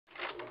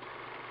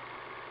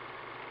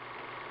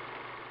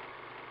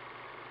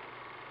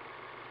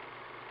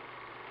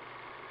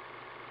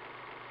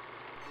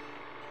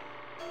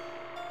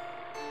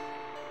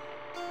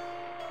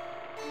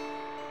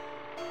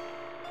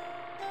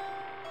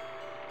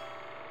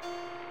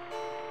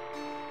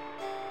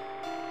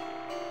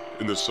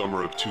In the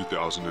summer of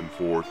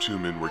 2004, 2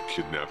 men were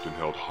kidnapped and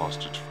held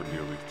hostage for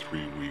nearly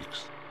 3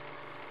 weeks.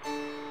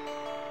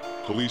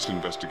 Police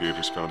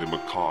investigators found a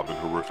macabre and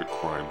horrific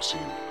crime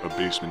scene, a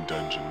basement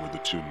dungeon where the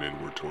 2 men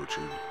were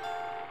tortured.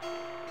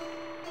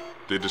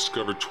 They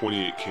discovered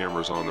 28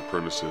 cameras on the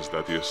premises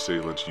that the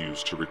assailants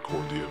used to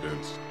record the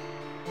events.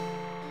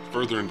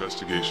 Further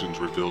investigations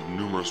revealed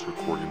numerous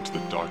recordings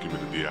that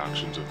documented the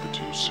actions of the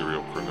 2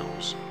 serial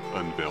criminals,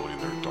 unveiling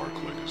their dark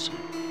legacy.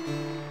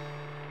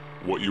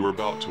 What you are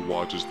about to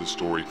watch is the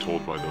story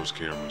told by those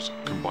cameras,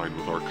 combined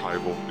with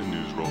archival and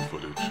newsreel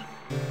footage.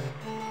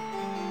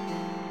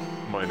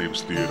 My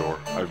name's Theodore.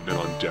 I've been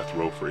on death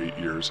row for 8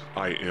 years.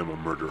 I am a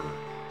murderer.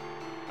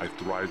 I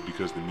thrive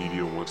because the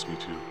media wants me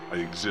to. I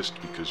exist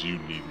because you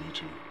need me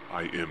to.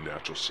 I am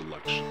natural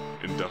selection,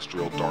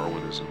 industrial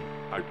Darwinism.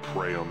 I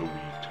prey on the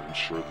weak to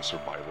ensure the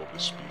survival of the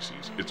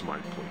species. It's my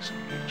place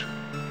in nature.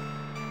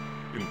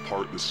 In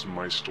part, this is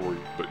my story,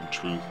 but in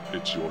truth,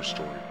 it's your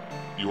story.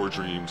 Your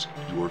dreams,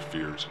 your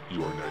fears,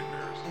 your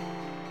nightmares.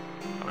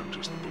 I'm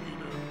just the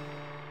boogeyman.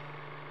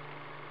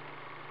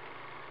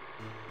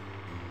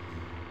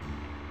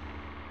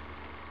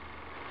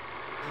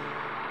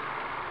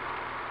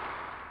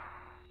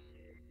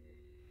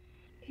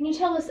 Can you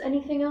tell us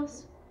anything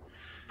else?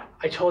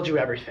 I told you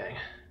everything,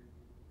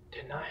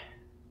 didn't I?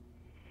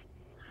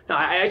 No,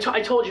 I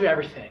told you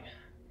everything.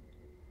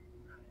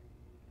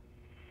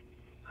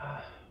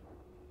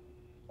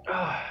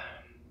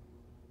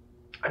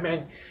 I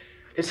mean,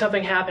 did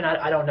something happen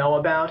I don't know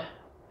about?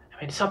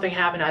 I mean, did something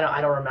happen I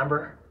don't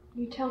remember?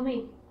 You tell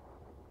me.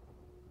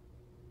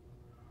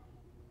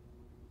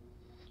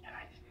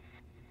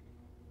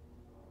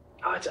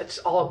 Oh, it's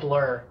all a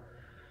blur.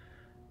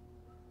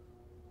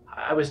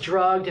 I was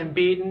drugged and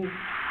beaten.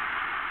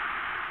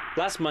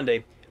 Last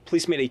Monday,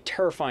 police made a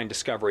terrifying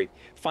discovery,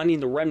 finding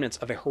the remnants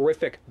of a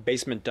horrific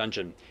basement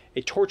dungeon,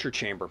 a torture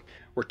chamber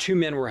where 2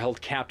 men were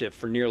held captive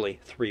for nearly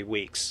 3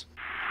 weeks.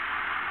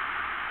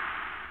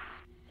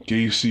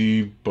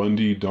 Gacy,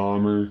 Bundy,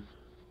 Dahmer.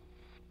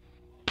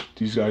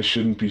 These guys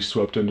shouldn't be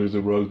swept under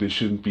the rug. They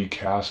shouldn't be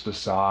cast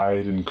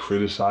aside and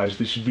criticized.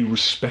 They should be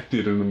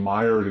respected and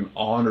admired and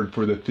honored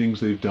for the things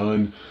they've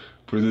done,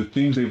 for the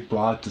things they've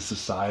brought to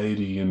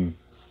society and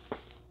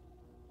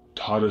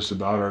taught us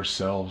about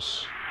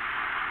ourselves.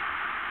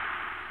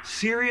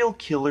 Serial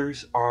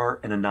killers are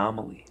an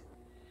anomaly.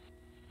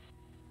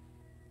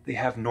 They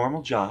have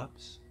normal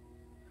jobs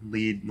and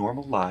lead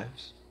normal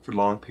lives for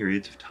long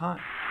periods of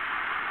time.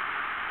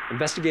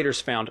 Investigators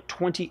found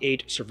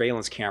 28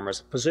 surveillance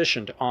cameras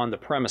positioned on the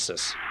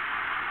premises.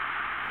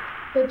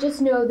 But just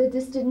know that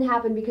this didn't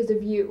happen because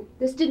of you.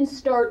 This didn't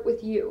start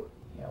with you.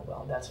 Yeah,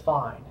 well, that's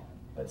fine,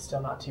 but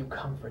still not too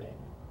comforting.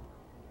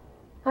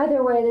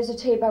 Either way, there's a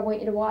tape I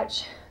want you to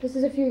watch. This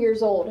is a few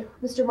years old.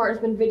 Mr.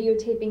 Martin's been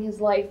videotaping his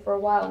life for a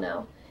while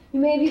now. You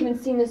may have even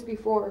seen this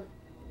before.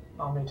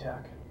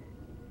 Omnitech.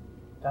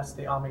 That's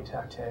the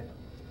Omnitech tape.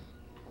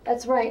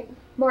 That's right.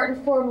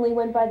 Martin formerly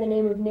went by the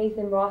name of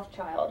Nathan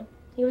Rothschild.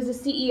 He was the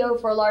CEO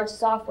for a large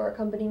software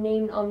company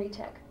named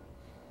Omnitech.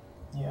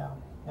 Yeah,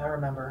 I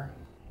remember.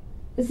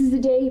 This is the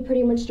day he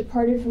pretty much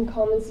departed from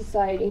common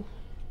society.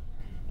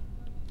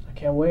 I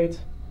can't wait.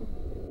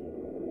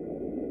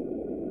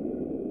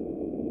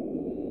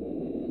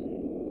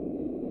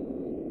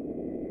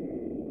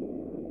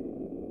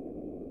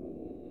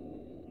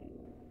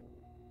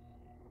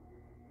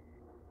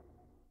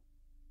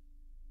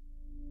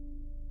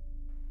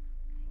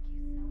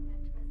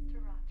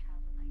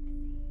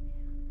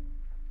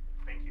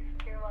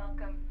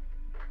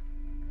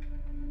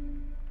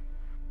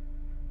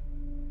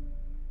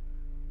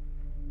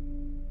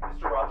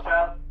 Mr.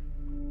 Rothschild?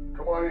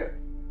 Come on in.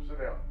 Sit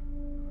down.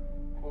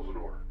 Close the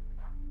door.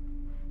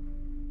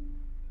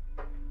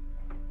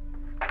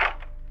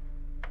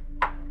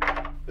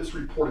 This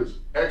report is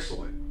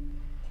excellent.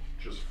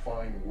 Just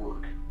fine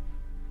work.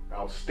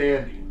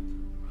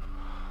 Outstanding.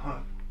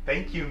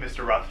 Thank you,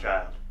 Mr.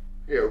 Rothschild.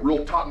 Yeah,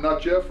 real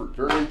top-notch effort.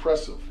 Very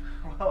impressive.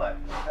 Well,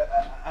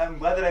 I'm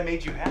glad that I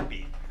made you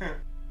happy.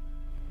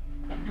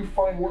 You do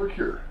fine work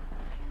here.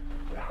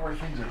 But how are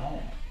things at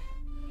home?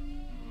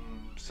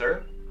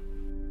 Sir?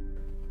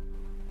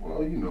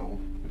 Well, you know,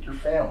 with your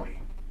family.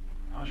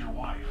 How's your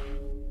wife?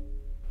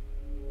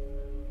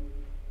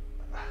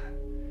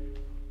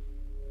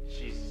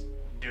 She's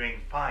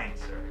doing fine,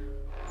 sir.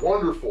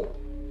 Wonderful.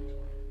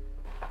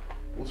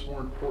 What's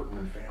more important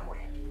than family?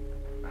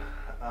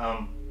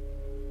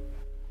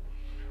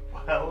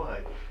 Well,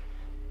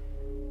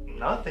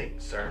 nothing,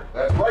 sir.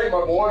 That's right,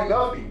 my boy.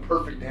 Nothing.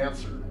 Perfect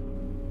answer.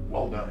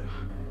 Well done.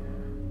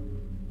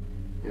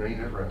 You know, you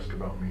never ask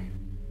about me.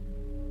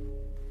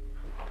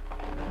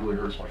 It really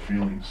hurts my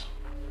feelings.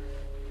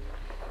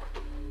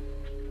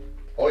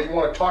 All you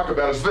want to talk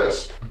about is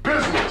this,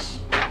 business.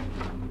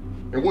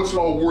 And what's it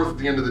all worth at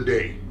the end of the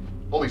day?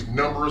 All these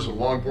numbers and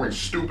long, boring,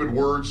 stupid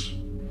words.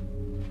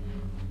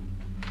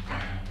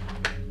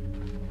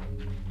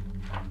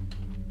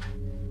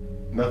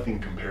 Nothing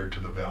compared to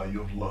the value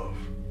of love.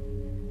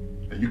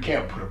 And you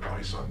can't put a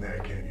price on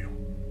that, can you?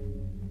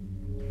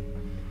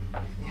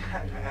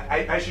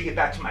 I should get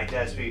back to my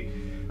desk.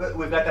 We've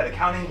got that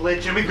accounting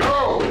glitch and we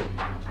No!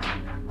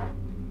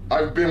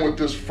 I've been with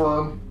this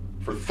firm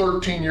for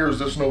 13 years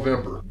this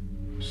November.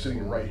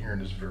 Sitting right here in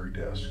this very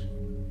desk.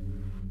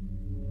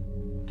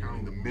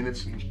 Counting the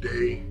minutes in each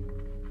day,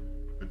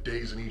 the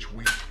days in each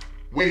week,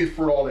 waiting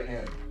for it all to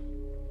end.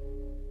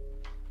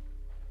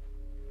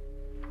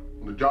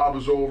 When the job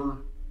is over,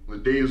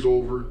 when the day is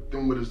over,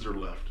 then what is there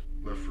left?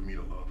 Left for me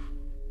to love.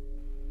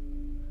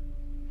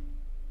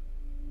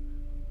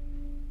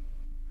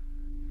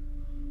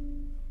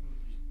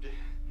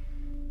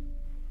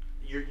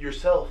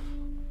 Yourself,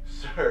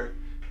 sir.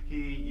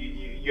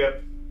 You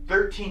have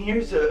 13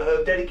 years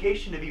of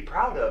dedication to be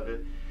proud of.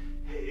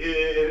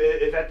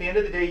 If at the end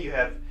of the day you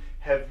have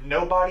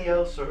nobody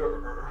else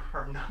or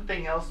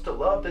nothing else to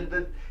love,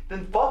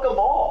 then fuck them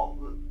all.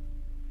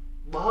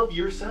 Love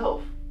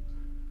yourself.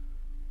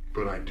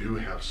 But I do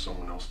have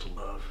someone else to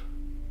love.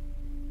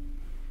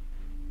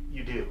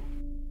 You do.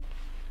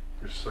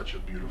 You're such a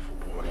beautiful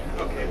boy.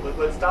 Okay,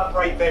 let's stop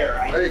right there.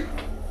 Hey,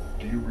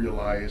 do you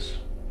realize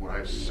what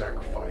I've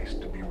sacrificed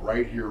to be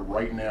right here,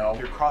 right now?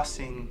 You're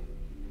crossing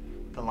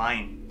the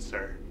line,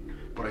 sir.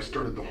 But I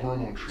started the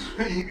hormone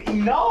treatment.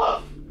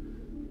 Enough!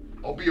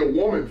 I'll be a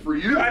woman for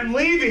you. I'm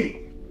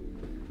leaving!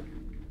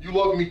 You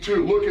love me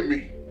too, look at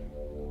me.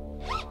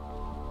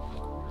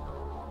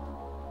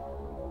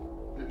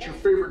 It's your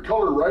favorite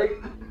color, right?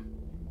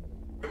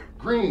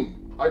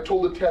 Green. I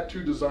told the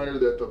tattoo designer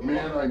that the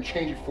man I'm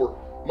changing for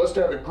must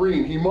have it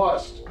green. He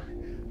must.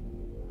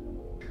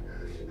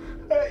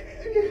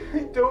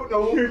 I don't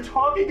know what you're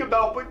talking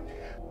about, but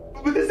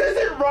this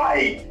isn't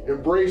right!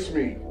 Embrace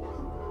me.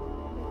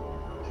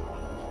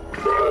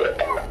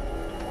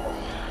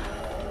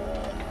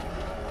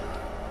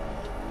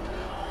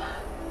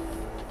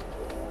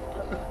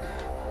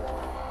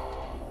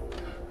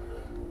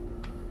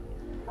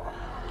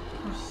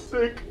 You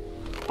sick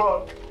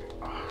fuck.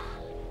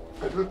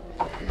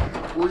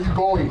 Where are you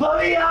going?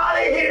 Let me out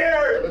of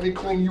here! Let me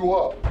clean you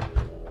up.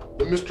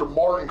 Let Mr.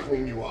 Martin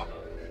clean you up.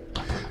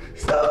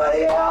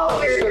 Somebody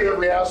help me! Set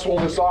every asshole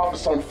in this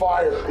office on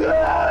fire.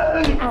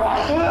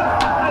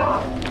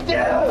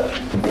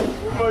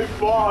 My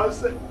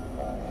boss. I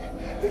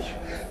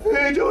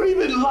don't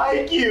even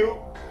like you.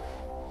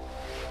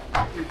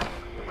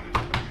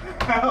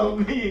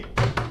 Help me.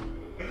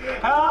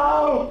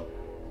 Help!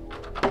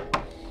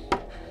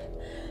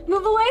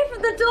 Move away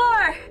from the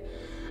door!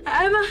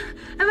 I'm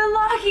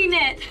unlocking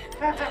it!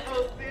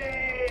 Help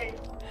me!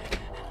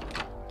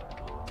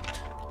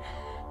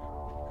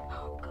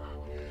 Oh God.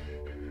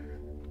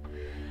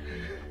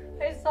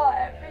 I saw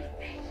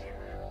everything.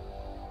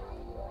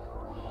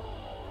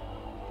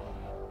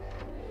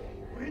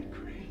 Went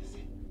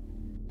crazy.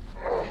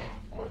 Oh,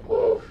 my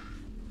love.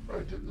 I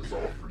did this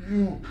all for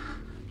you.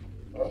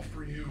 All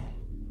for you.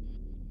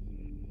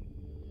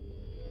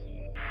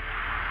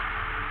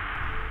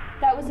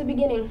 That was the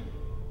beginning.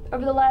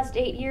 Over the last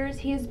 8 years,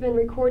 he has been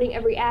recording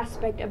every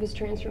aspect of his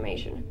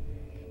transformation.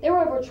 There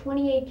were over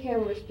 28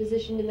 cameras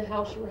positioned in the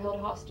house you were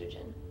held hostage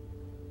in.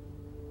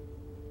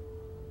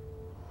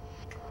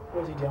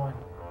 What was he doing?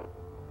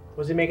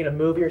 Was he making a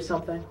movie or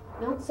something?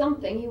 Not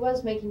something, he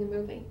was making a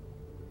movie.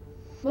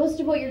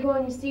 Most of what you're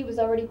going to see was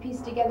already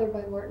pieced together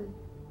by Martin.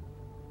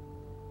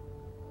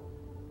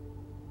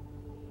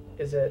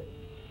 Is it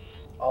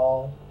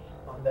all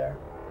on there?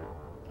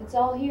 It's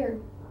all here.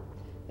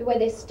 The way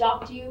they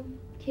stalked you,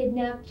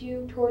 kidnapped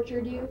you,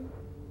 tortured you.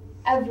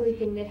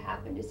 Everything that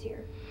happened is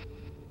here.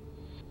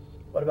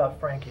 What about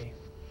Frankie?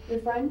 Your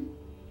friend?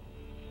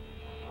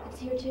 It's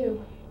here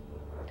too.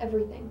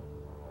 Everything.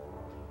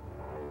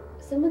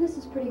 Some of this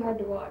is pretty hard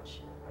to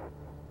watch.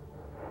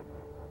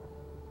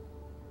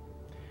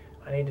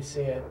 I need to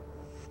see it.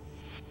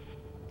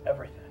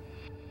 Everything.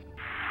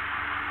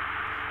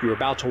 You're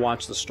about to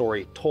watch the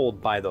story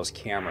told by those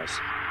cameras.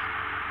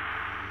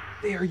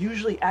 They are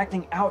usually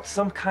acting out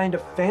some kind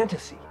of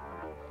fantasy.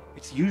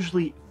 It's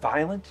usually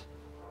violent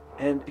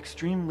and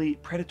extremely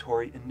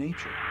predatory in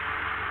nature.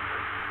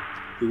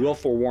 We will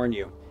forewarn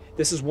you,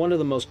 this is one of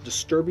the most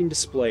disturbing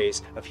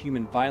displays of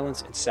human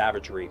violence and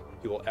savagery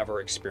you will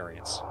ever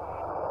experience.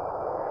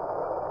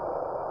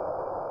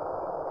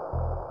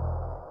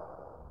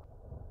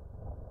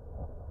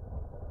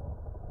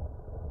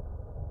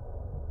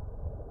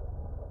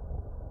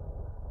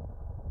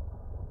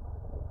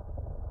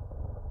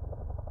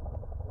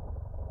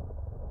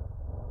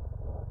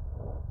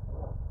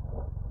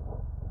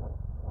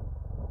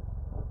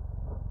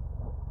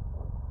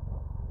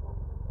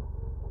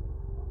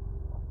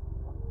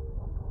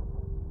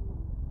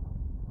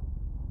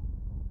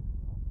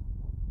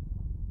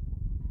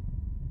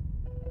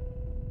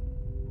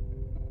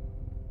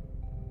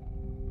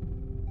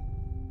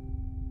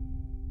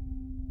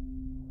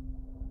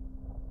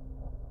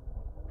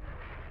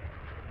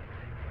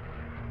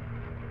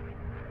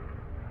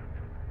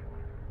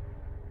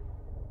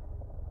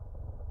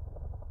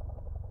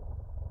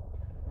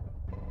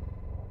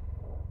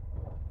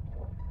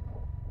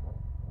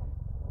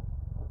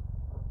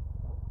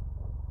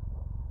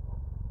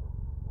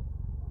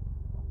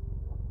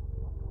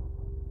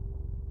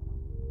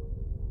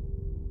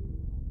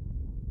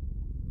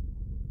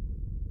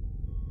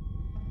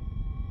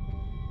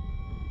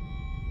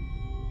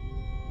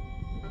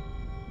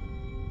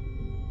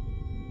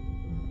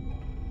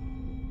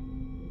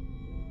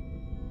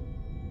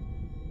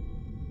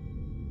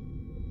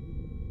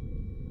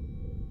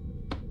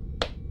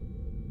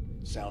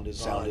 Sound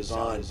is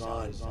on.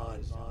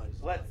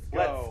 Let's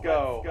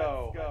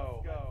go.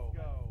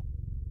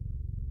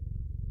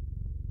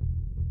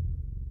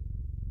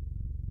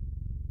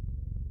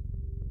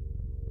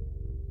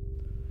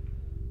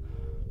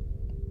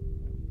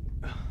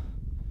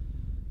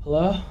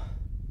 Hello?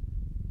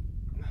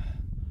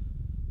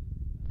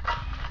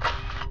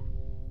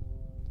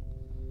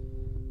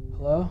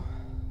 Hello?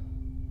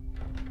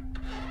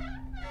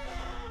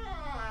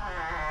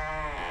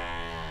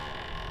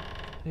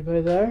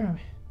 Anybody there?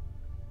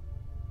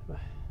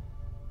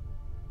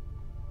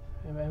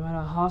 Am I in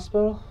a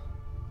hospital?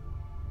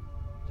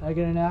 Did I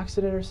get in an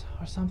accident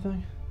or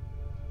something?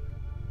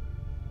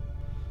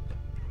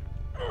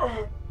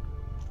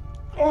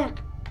 Where the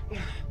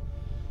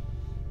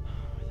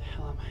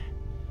hell am I?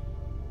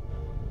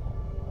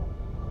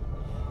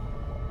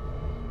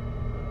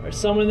 There's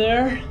someone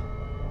there?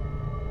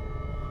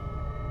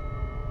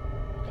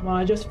 Come on,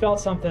 I just felt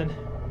something.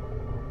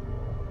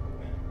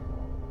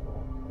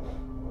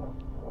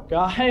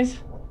 Guys?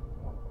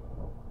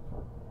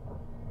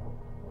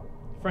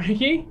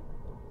 Frankie?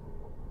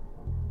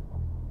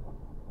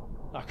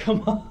 Oh,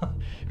 come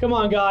on. Come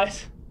on,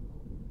 guys.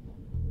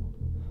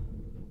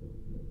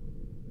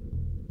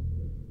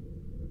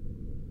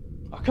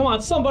 Oh, come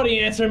on, somebody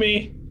answer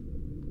me.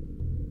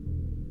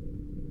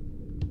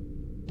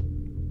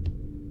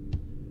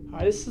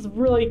 Alright, this is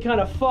really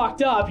kind of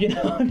fucked up, you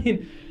know? I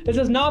mean, this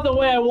is not the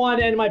way I want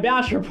to end my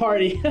bachelor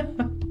party.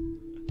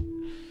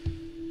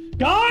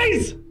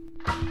 Guys!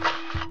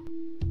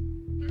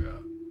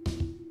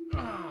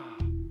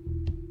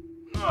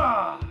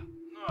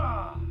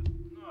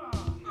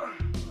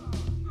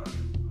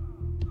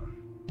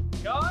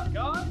 Guys!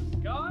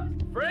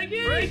 Frankie!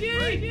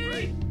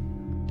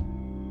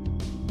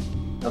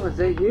 Oh, is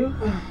that you?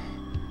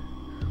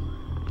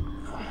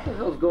 What the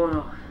hell's going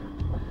on?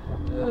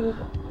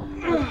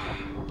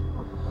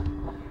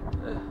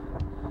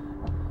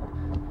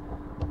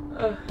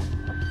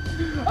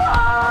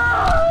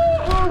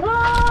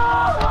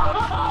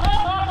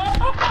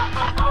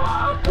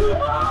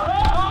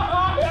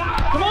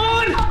 Come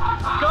on!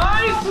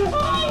 Guys!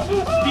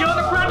 Beyond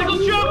the practical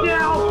joke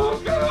now!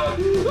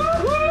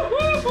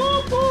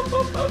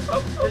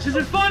 This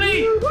isn't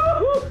funny!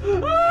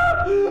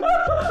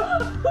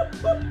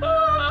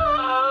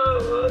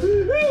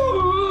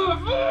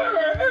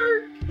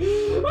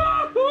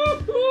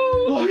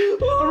 Look,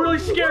 I'm really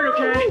scared,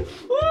 okay?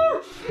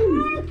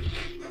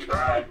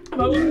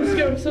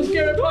 I'm so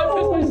scared I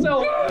probably pissed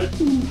myself.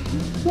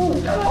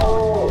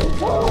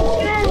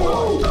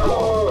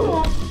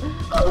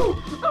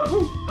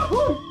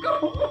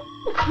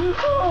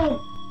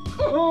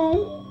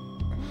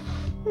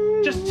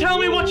 Just tell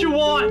me what you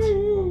want!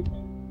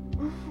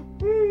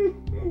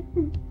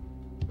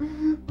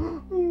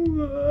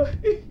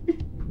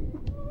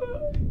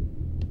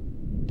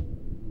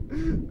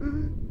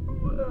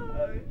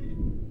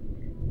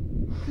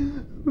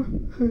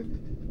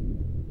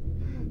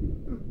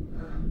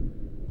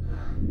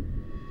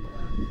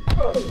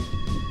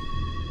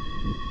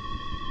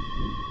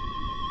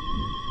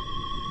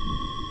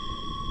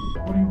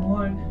 What do you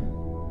want?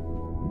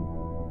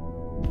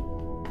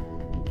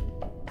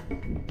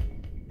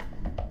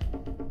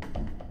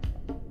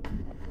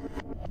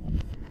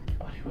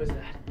 God, who is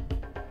that?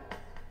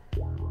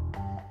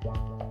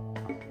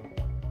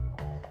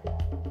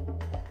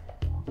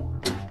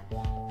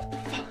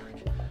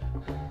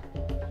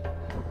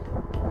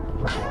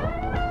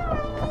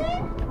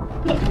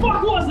 What the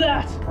fuck was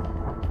that?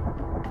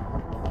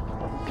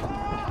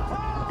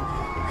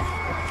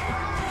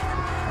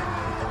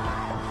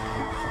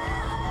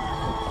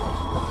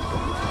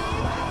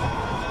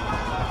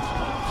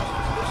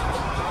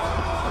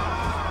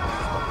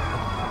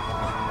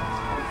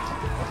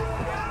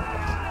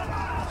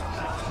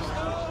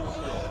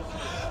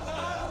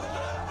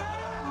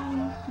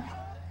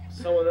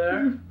 Someone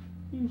there?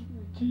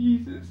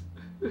 Jesus,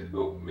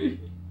 help me.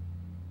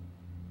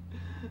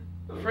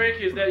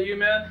 Frankie, is that you,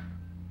 man?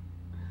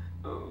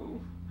 Oh.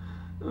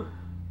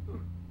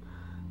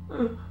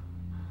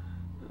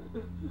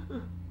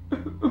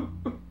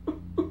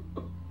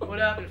 What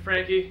happened,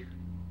 Frankie?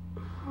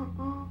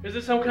 Is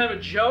this some kind of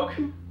a joke?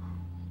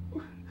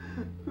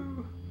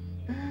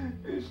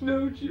 It's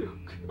no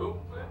joke,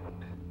 oh man.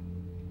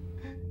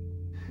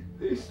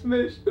 They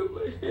smashed up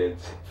my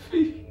hands and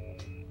feet.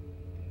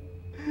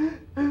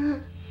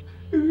 They're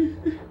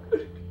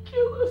gonna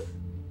kill us.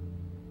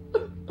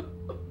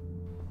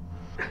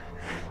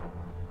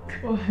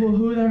 Well,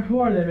 who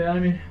are they, man? I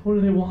mean, what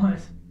do they want?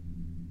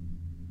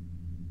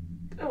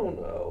 I don't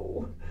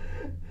know.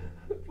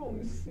 I've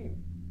only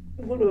seen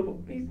one of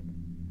them. He's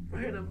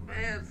wearing a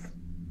mask.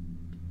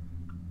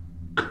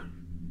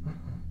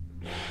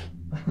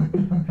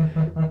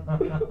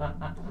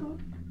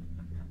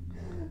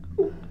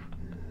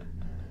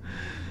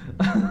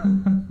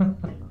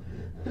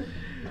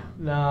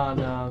 Nah,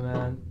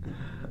 man.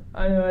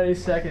 I know any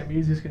second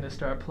music's gonna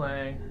start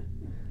playing.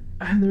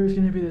 And there's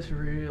gonna be this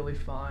really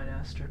fine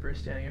ass stripper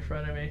standing in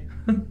front of me.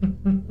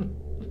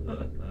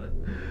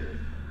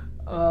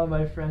 Oh,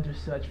 my friends are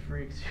such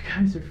freaks. You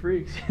guys are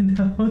freaks, you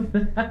know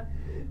that?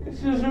 This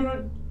isn't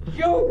a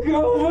joke,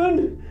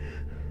 Alvin!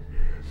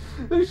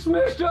 They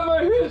smashed out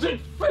my hands and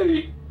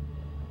feet!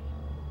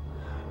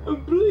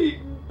 I'm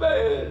bleeding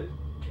bad.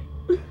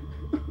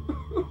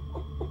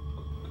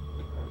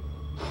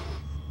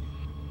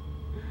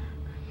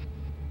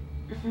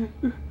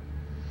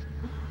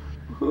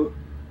 Who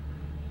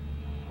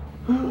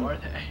are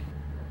they?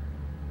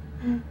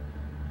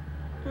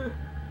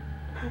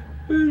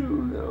 I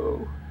don't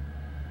know.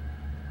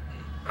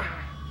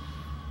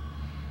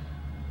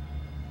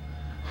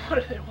 What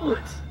do they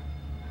want?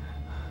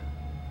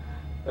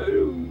 I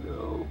don't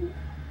know.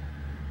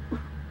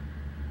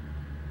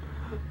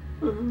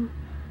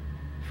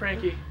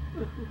 Frankie.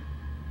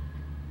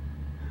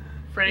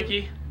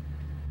 Frankie?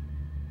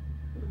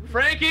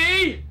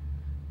 Frankie!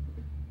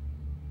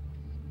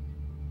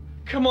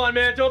 Come on,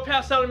 man, don't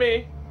pass out on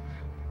me.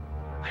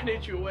 I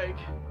need you awake.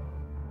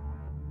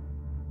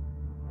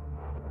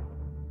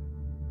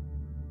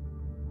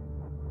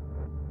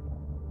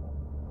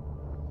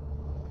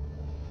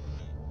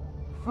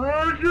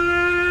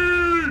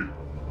 Frankie!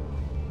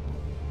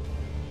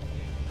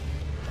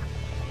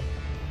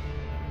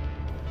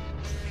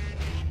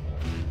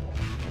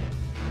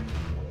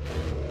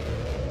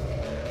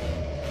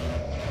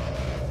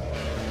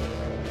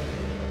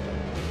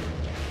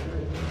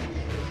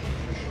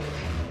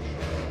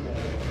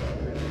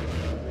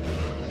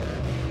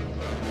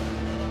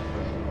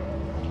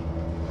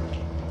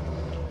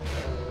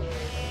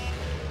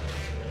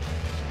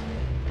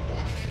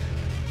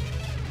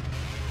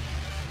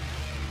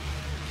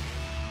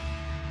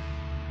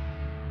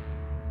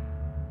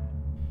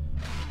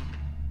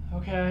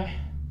 Okay.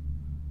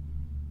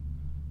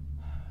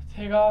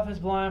 Take off his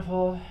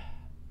blindfold.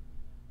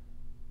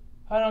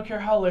 I don't care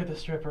how late the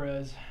stripper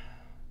is.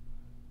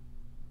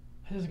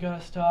 This has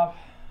got to stop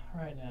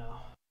right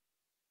now.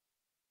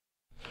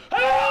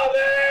 Help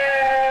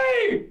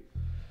me!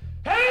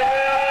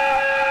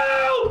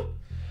 Help!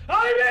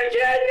 I've been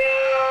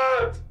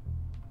kidnapped!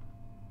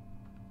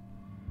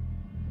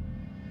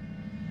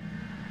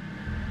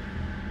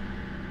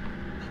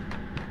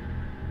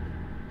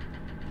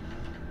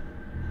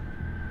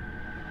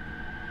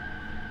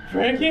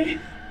 Frankie?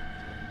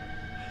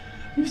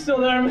 You still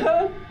there,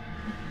 man?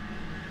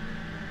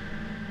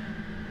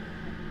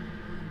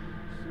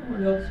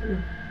 Someone else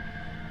here.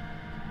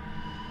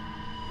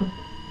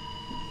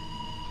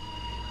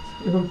 It's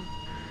him.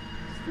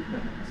 It's the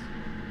mask.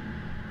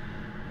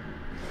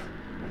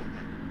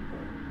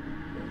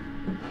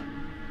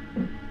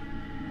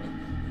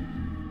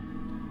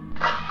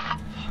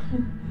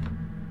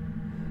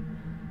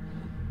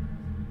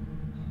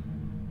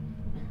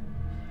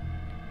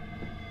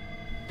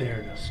 There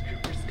are no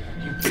strippers, God.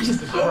 You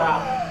piece of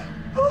crap.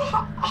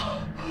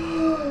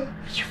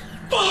 You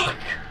fuck!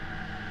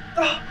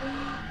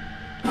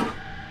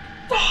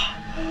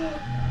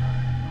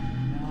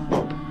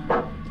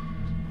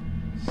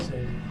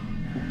 Say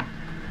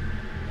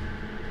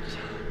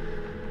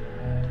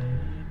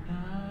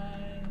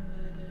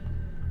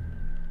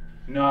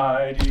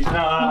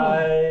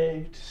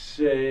night,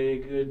 say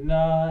good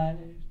night.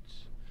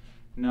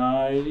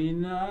 Nighty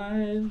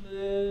night,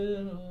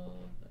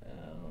 little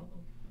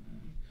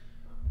elfin.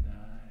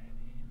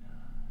 Nighty night,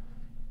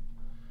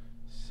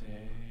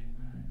 say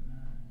night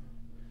night.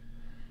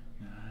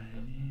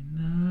 Nighty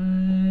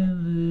night,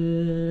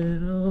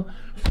 little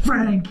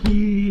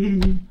Frankie.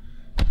 Nighty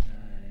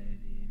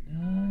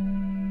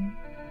night.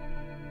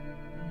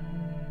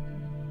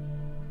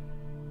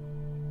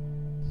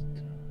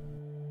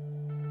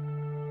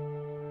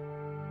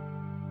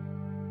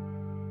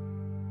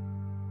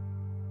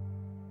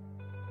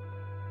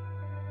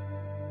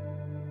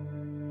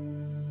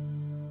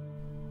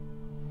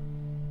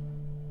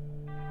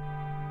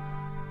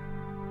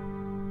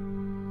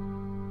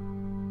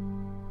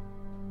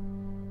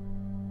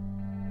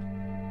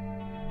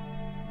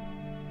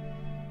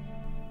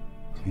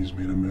 He's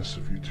made a mess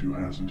of you too,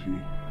 hasn't he?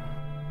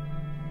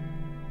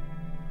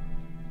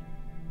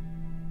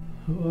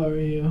 Who are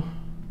you?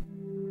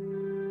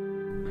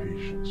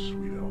 Patience,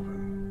 sweet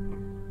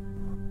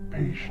Elvin.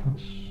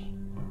 Patience.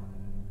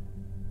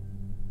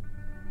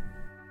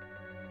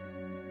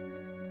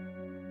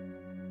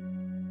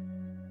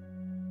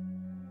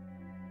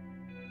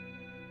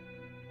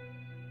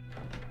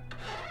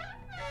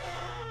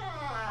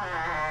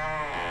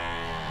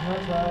 I'm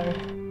not tired.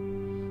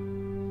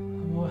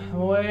 I'm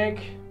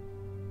awake.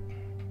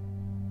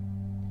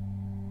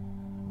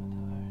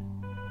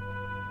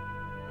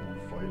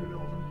 Don't fight it,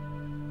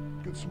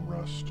 Elvin. Get some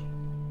rest.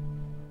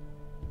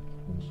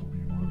 This will be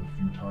one of the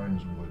few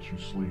times we let you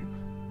sleep.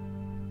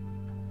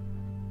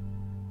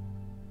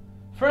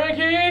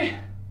 Frankie!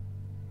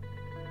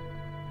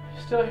 You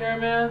still here,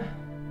 man?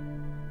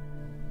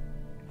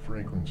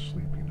 Franklin's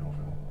sleeping, Elvin.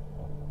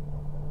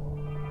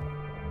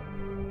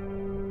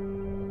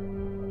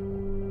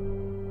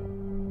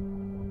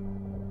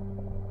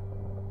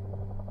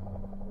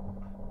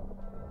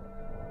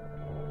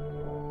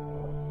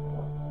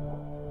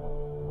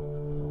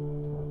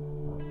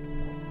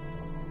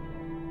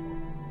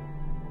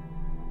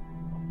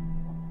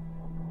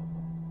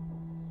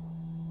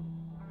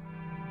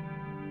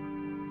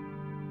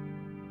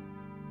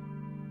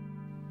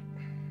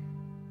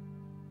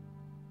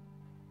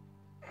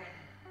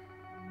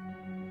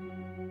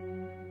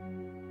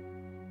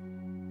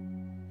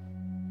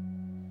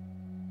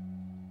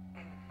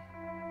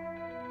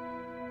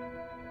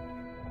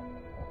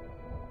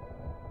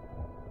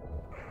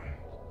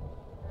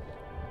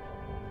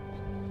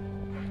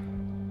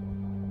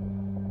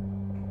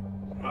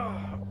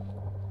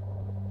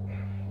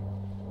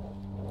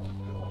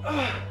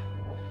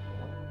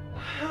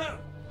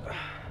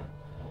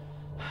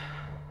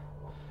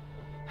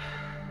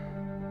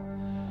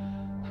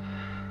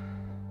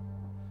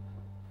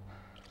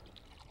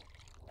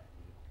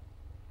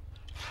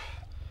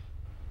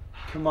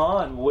 Come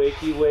on,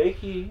 wakey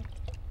wakey.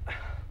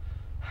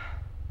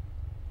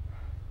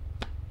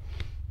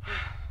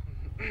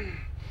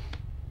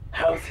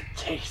 How's it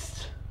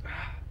taste?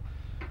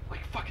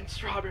 Like fucking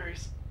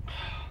strawberries.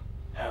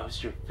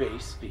 How's your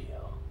face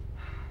feel?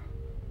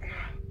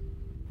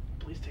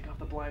 Please take off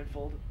the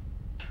blindfold.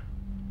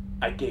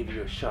 I gave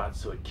you a shot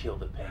so it killed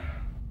the pain.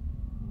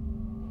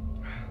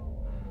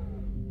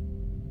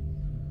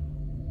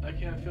 I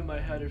can't feel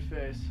my head or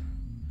face.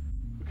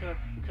 What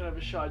kind of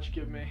a shot you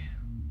give me?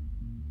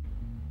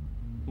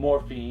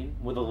 Morphine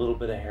with a little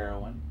bit of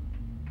heroin.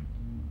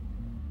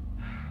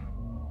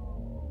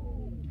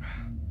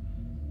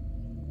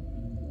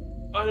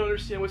 I don't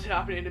understand what's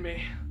happening to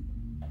me.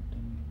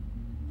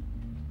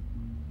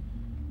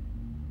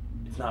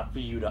 It's not for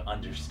you to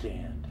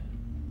understand.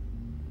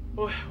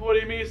 What do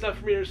you mean it's not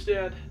for me to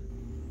understand?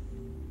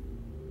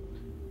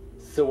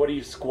 So what are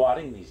you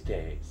squatting these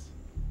days?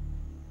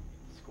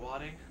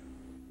 Squatting?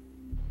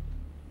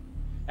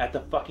 At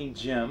the fucking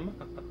gym?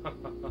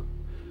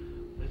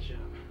 The gym.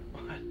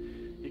 What?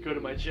 You go to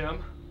my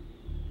gym?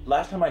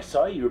 Last time I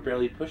saw you, you were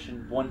barely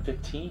pushing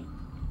 115.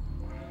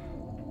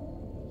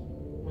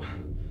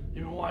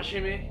 You been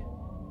watching me?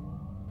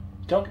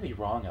 Don't get me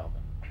wrong,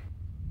 Elvin.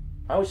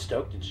 I was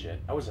stoked and shit.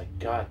 I was like,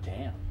 God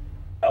damn.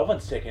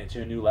 Elvin's taking it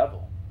to a new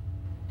level.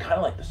 Kind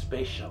of like the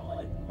space shuttle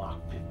at Mach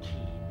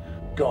 15.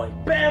 Going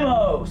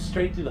BAMO!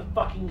 Straight through the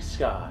fucking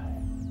sky.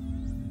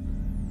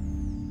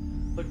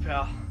 Look,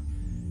 pal.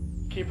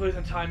 Can you please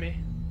untie me?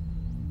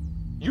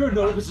 You're in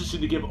no position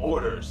to give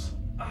orders.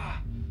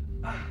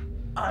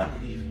 I'm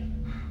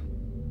leaving.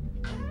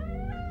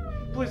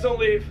 Please don't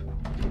leave.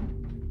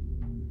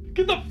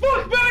 Get the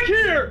fuck back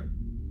here!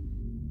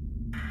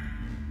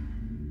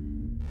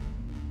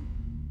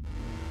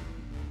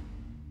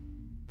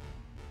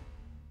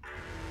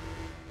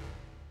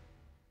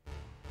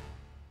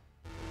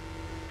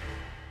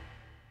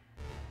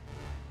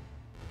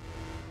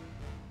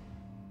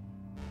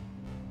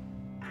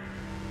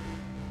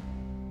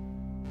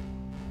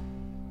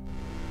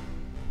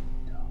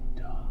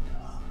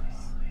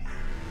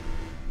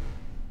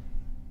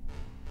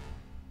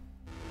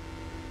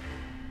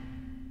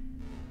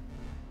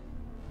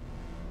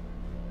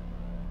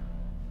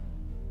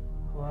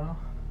 Hello?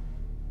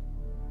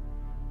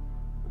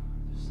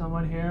 There's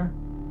someone here?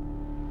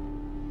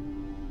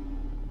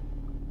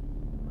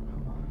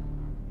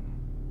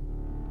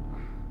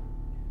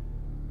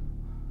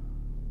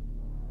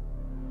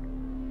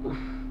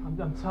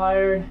 I'm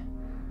tired.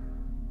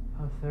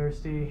 I'm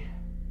thirsty.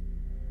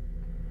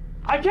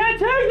 I can't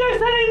take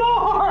this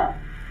anymore!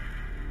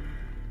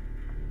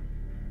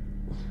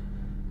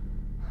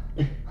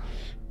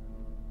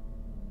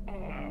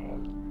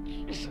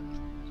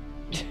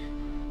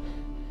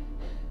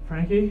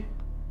 Frankie?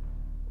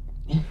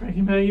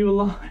 Frankie, man, are you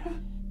alive?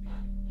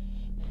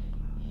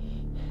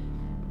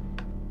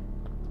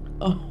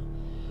 Oh,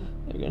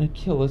 they're gonna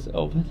kill us,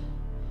 Elvin.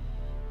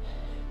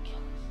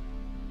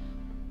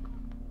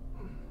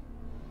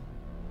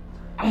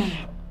 I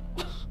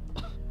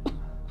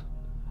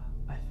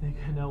think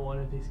I know one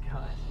of these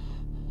guys.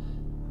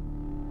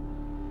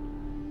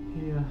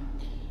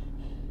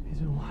 He's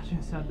been watching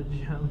us at the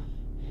gym.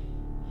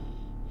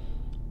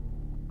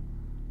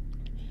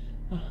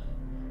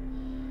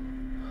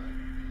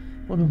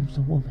 One of them's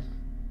a woman.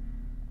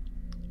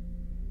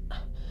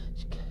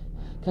 She's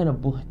kind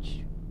of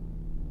butch.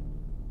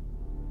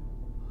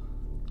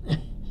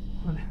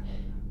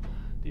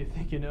 Do you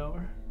think you know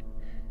her?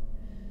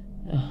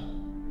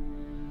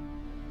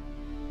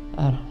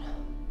 I don't know.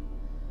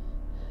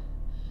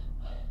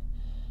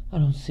 I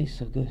don't see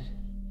so good.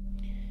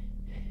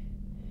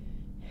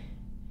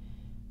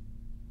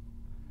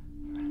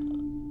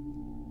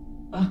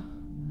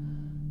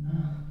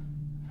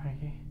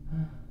 Frankie?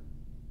 Are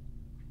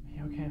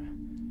you okay?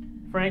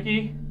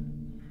 Frankie?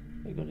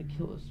 They're gonna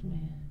kill us,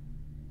 man.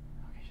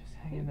 Okay, just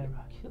hang in there,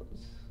 bud. Kill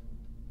us.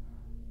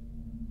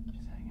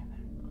 Just hang in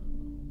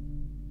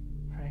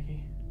there.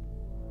 Frankie?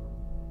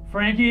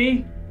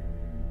 Frankie?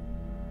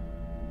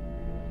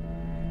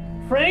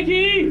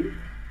 Frankie!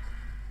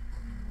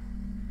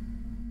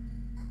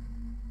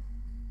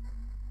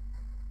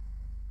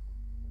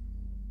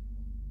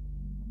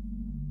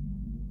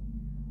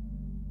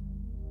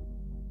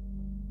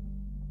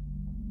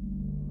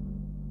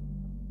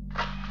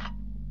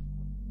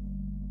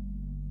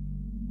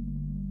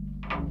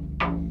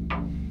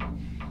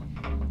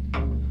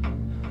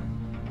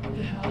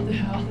 The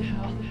hell.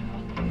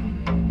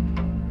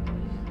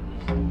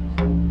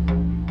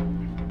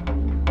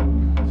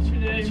 What's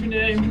your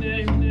name?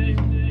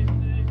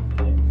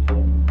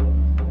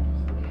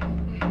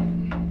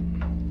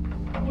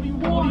 What do you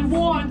want?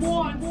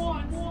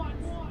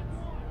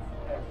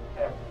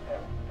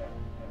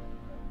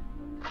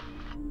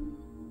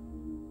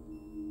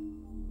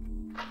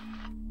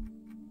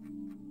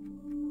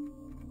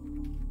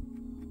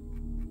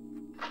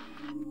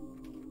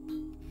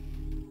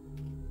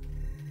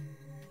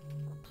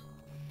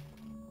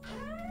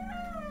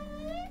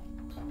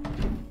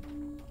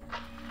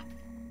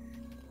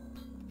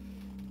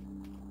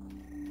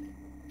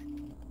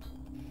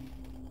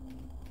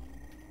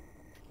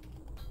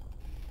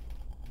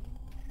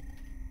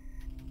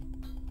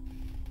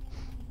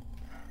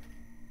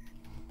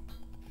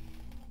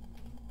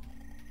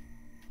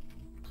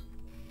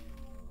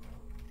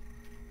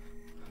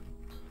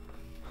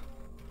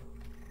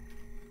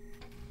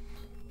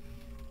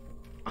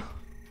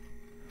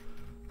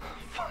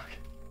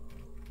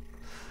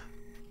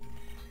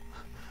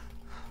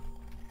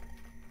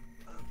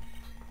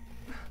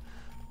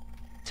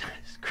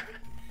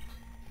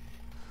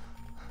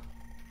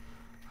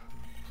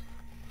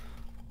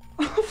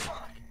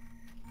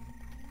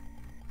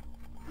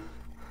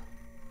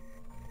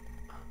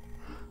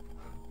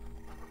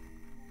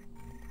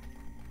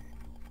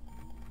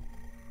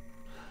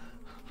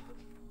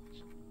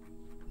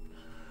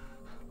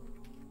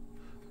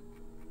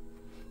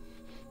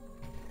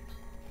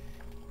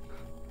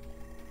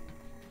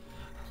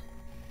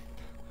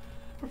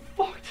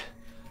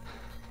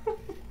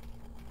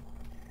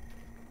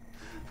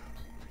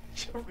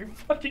 my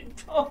fucking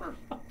daughter.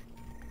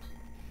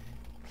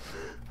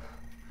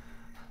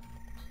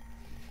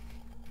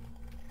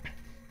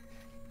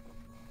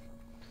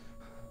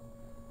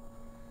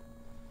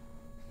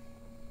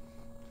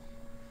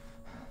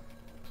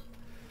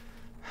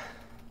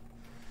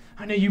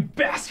 I know you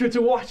bastards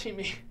are watching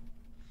me.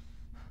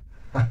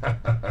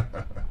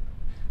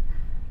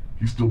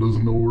 He still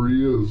doesn't know where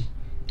he is.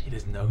 He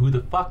doesn't know who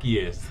the fuck he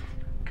is.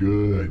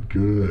 Good,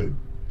 good.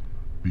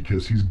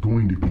 Because he's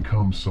going to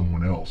become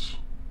someone else.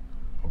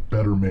 A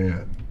better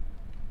man.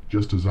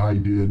 Just as I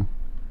did,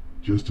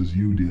 just as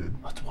you did.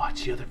 Let's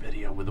watch the other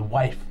video with the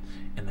wife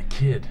and the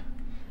kid.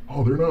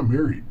 Oh, they're not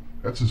married.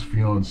 That's his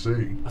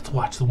fiancée. Let's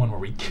watch the one where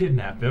we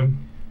kidnap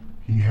him.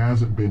 He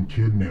hasn't been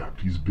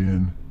kidnapped. He's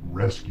been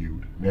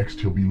rescued. Next,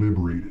 he'll be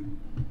liberated.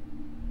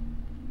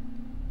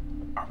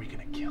 Are we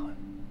gonna kill him?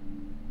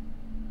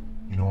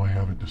 You know, I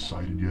haven't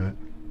decided yet.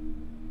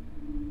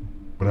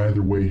 But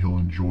either way, he'll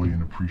enjoy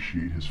and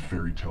appreciate his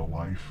fairy tale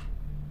life.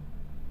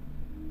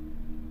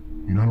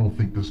 You know, I don't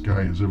think this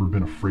guy has ever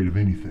been afraid of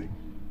anything.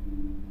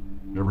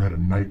 Never had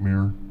a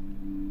nightmare.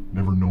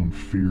 Never known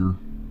fear.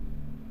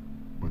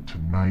 But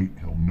tonight,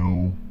 he'll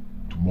know.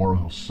 Tomorrow,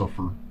 he'll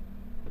suffer.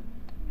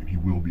 And he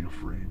will be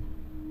afraid.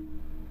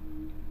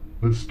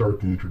 Let's start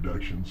the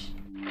introductions.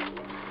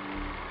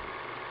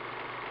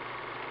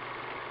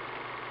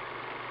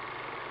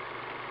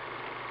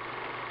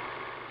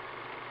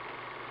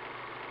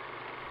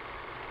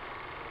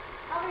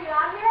 Are you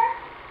on here?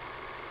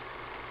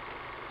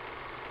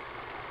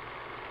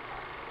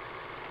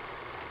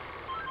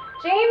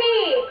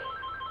 Jamie!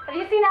 Have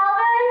you seen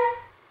Alvin?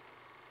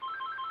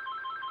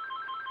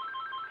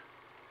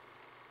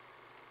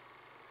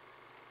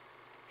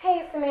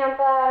 Hey,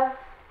 Samantha.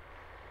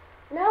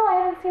 No, I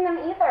haven't seen them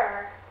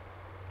either.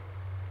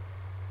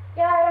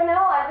 Yeah, I don't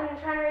know. I've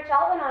been trying to reach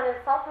Alvin on his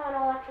cell phone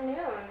all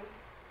afternoon.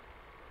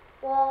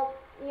 Well,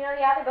 you know,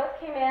 yeah, they both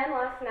came in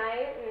last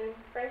night, and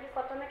Frankie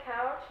slept on the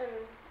couch, and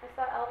I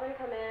saw Alvin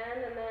come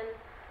in, and then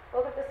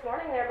woke up this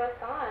morning, they were both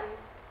gone.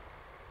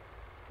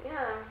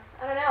 Yeah,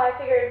 I don't know. I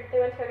figured they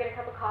went to go get a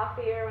cup of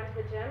coffee or went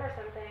to the gym or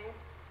something.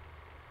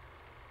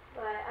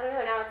 But I don't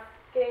know, now it's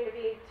getting to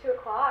be 2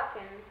 o'clock,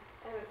 and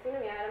I haven't seen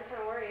him yet. I'm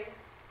kind of worried.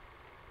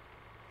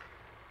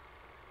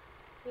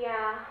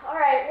 Yeah,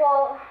 alright,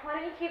 well, why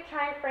don't you keep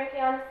trying Frankie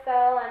on his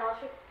cell, and I'll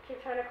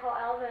keep trying to call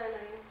Alvin,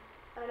 and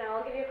I don't know,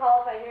 I'll give you a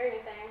call if I hear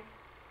anything.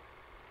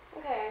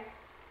 Okay,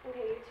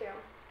 you too.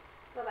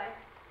 Bye-bye.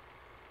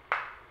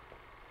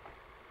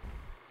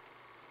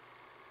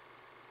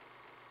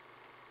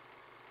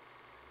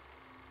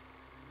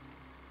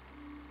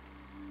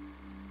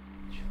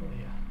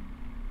 Julia.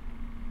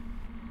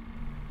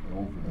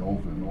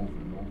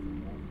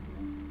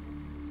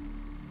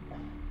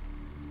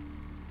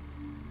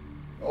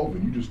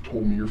 Alvin, you just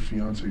told me your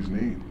fiance's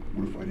name.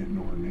 What if I didn't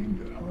know her name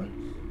yet, huh?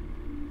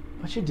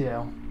 But you do.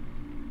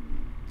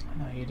 I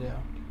know you do.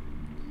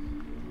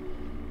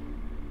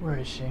 Where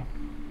is she?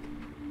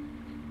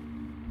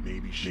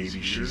 Maybe she's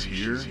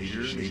here.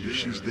 Maybe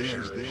she's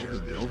there.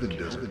 Alvin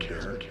doesn't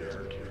care.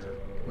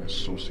 My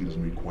associate has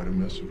made quite a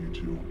mess of you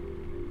two.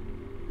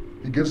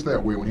 He gets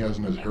that way when he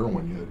hasn't had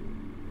heroin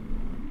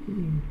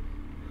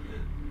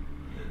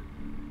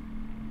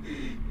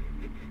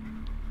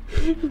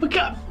yet. Look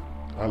up!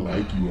 I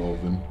like you,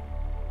 Alvin.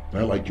 And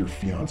I like your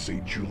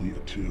fiancée, Julia,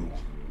 too.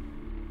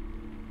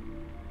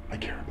 I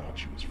care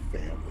about you as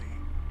family.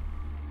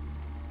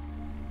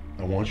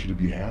 I want you to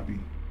be happy.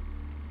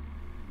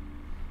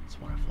 It's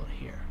wonderful to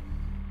hear.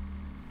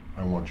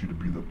 I want you to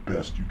be the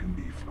best you can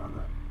be for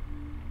her.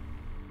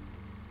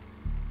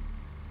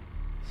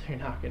 So you're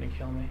not gonna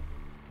kill me?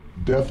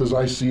 Death, as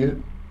I see it,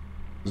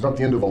 is not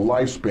the end of a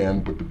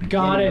lifespan, but the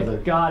beginning of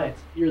it. Got it.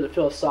 You're the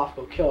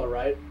philosophical killer,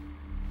 right?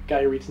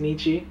 Guy who reads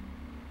Nietzsche,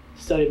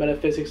 studied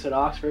metaphysics at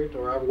Oxford,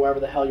 or wherever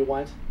the hell you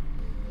went.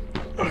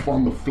 If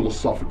I'm the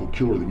philosophical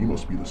killer, then you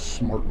must be the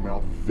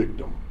smart-mouthed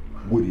victim,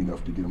 witty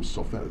enough to get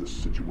himself out of this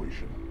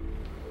situation.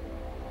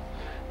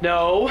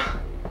 No.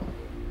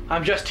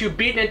 I'm just too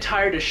beaten and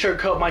tired to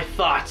sugarcoat my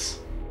thoughts.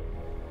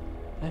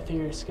 I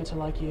figure a schizo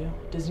like you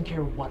doesn't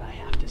care what I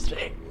have to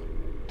say.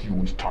 Do you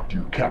always talk to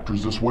your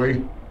captors this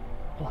way?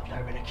 Well, I've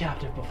never been a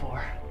captive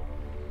before.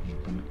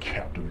 You've been a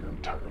captive your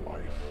entire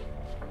life.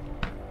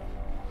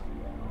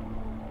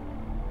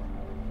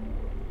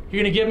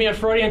 You're gonna give me a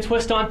Freudian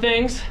twist on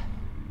things?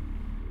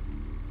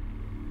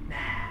 Nah.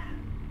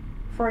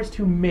 Freud's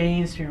too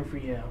mainstream for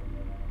you.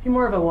 You're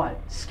more of a what?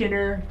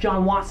 Skinner,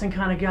 John Watson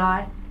kind of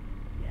guy?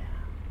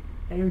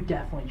 Yeah, you're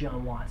definitely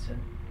John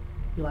Watson.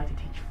 You like to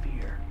teach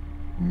fear.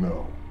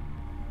 No.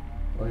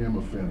 I am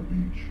a fan of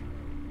each,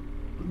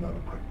 but not a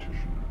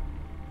practitioner.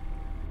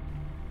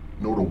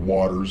 No to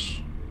Waters,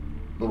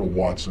 no to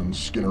Watson,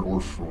 Skinner, or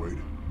Freud.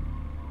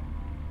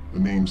 The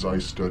names I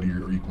study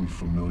are equally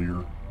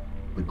familiar,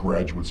 the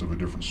graduates of a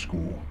different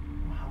school.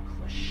 How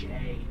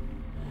cliche.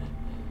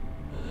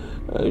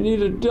 I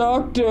need a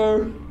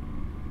doctor.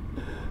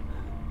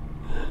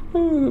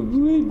 I'm gonna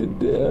bleed to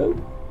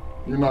death.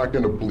 You're not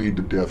gonna bleed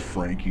to death,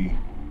 Frankie.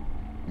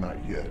 Not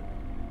yet.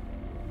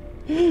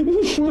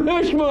 You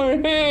smashed my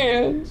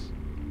hands!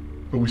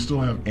 But we still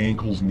have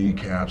ankles,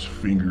 kneecaps,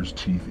 fingers,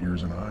 teeth,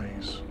 ears, and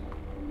eyes.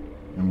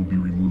 And we'll be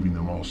removing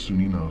them all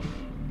soon enough.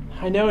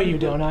 I know you,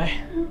 don't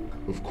I?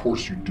 Of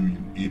course you do, you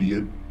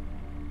idiot.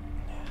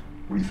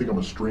 What, do you think I'm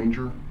a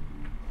stranger?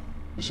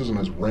 This isn't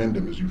as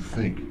random as you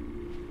think.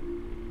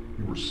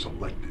 You were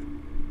selected.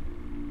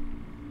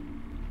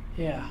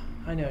 Yeah,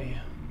 I know you.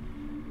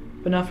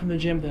 But not from the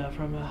gym, though.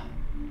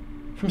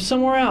 From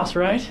somewhere else,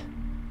 right?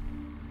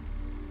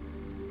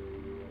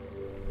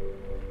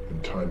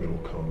 In time it'll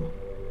come.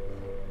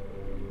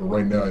 But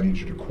right now I need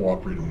you to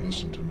cooperate and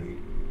listen to me.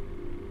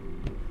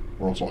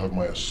 Or else I'll have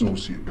my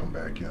associate come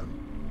back in.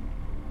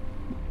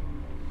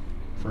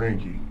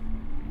 Frankie,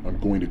 I'm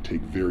going to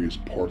take various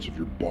parts of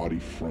your body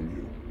from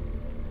you.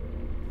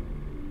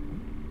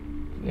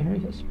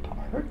 Various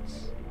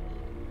parts?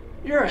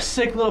 You're a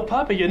sick little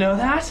puppy, you know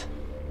that?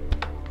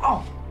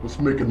 Oh! Let's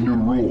make a new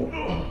rule.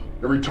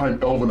 Every time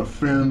Elvin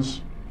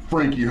offends,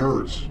 Frankie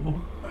hurts.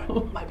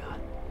 Oh, my bad.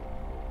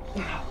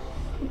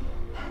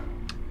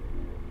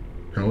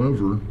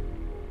 However,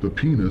 the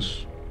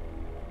penis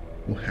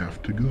will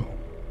have to go.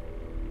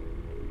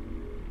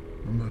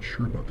 I'm not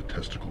sure about the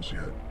testicles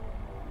yet.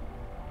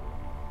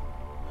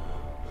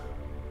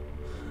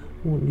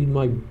 I won't need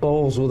my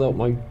balls without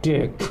my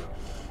dick.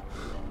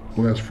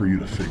 Well, that's for you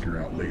to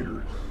figure out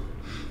later.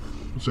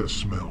 What's that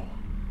smell?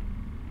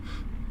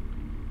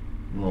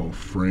 Oh,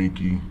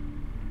 Frankie.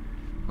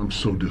 I'm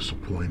so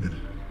disappointed.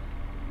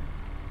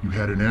 You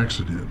had an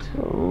accident.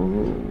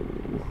 Oh.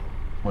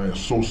 My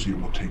associate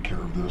will take care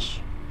of this.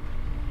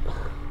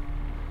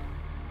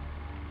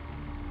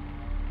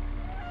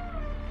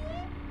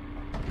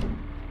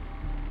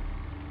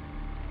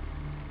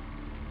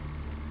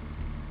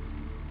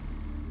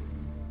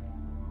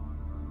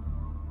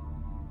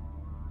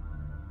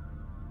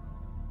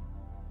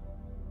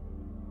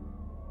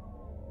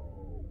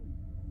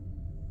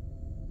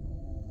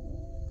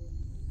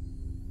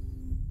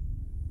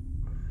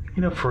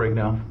 You know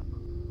Ferrigno?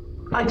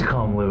 I like to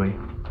call him Louie.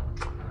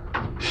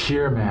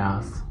 Sheer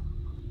mass.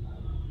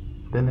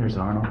 Then there's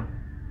Arnold.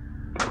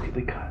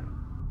 Completely cut.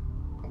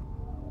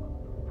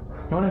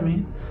 Know what I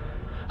mean?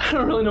 I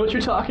don't really know what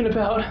you're talking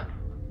about.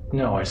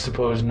 No, I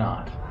suppose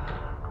not.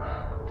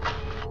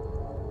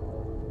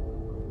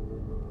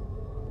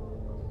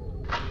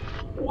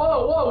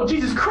 Whoa,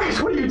 Jesus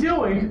Christ, what are you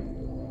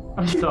doing?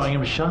 I'm sewing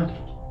him shut.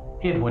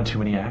 He had one too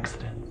many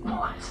accidents.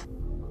 What?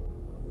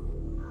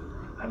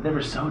 I've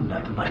never sewn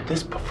nothing like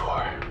this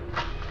before.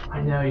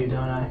 I know you,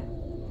 don't I?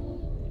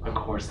 Of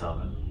course,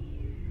 Elvin.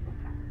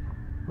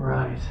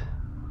 Right.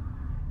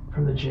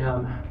 From the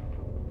gym.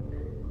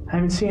 I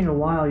haven't seen you in a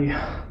while. You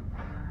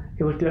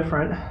look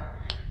different.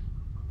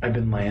 I've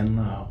been laying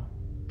low.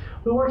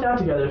 We worked out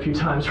together a few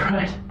times,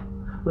 right?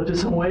 Lifted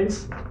some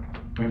weights.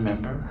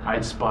 Remember?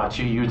 I'd spot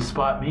you, you'd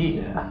spot me.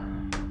 Yeah.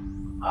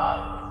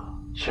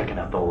 Checking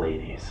out the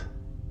ladies.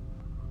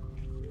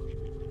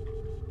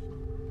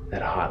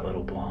 That hot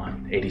little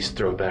blonde, 80s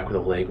throwback with the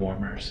leg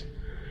warmers,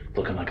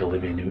 looking like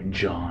Olivia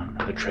Newton-John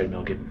on the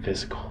treadmill getting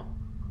physical.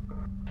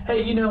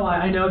 Hey, you know,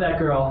 I know that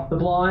girl, the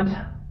blonde.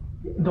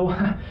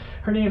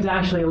 Her name's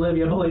actually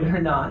Olivia, believe it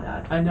or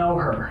not. I know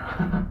her.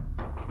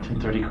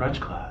 10:30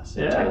 crunch class.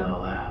 Yeah. Tight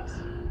little ass.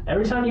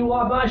 Every time you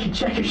walk by, she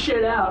check your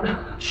shit out.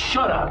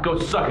 Shut up, go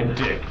suck a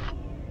dick.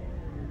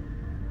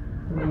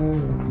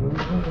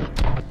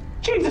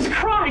 Jesus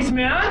Christ,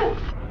 man!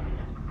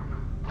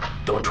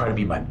 Don't try to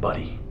be my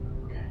buddy.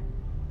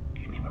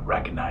 You didn't even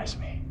recognize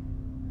me.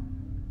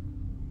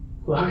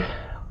 Look,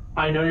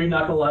 I know you're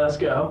not gonna let us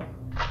go.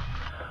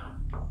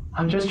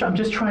 I'm just trying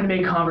to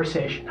make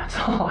conversation. That's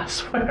all, I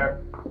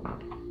swear.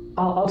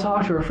 I'll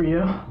talk to her for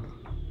you.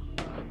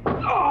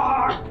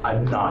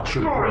 I'm not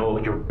your bro,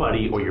 your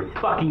buddy, or your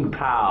fucking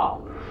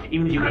pal.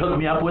 Even if you could hook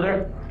me up with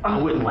her, I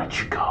wouldn't let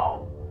you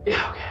go.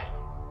 Yeah,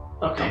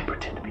 okay. Don't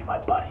pretend to be my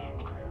buddy,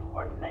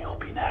 or Nate'll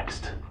be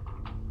next.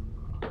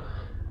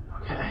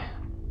 Okay.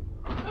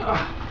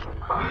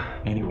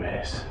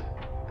 Anyways,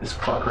 this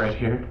fuck right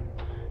here,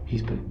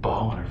 he's been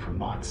balling her for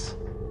months.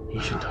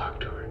 You should talk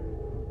to her.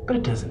 But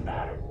it doesn't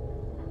matter.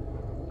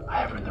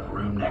 I have her in the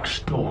room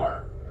next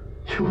door.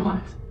 You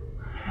what?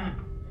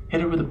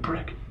 Hit her with a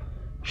brick.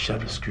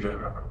 Shoved a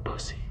screwdriver up her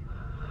pussy.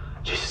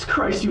 Jesus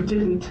Christ, you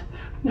didn't.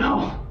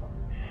 No.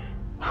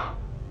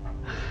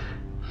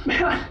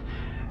 Man,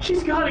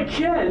 she's got a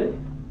kid.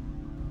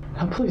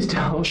 Now, please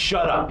don't.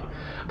 Shut up.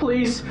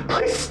 Please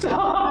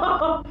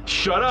stop.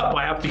 Shut up,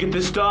 I have to get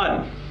this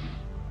done.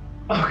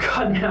 Oh,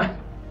 God, man.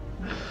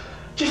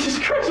 Jesus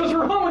Christ, what's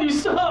wrong with you?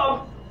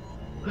 Stop.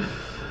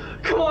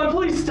 Come on,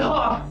 please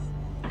stop.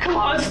 Come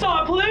on,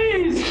 stop,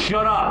 please.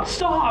 Shut up.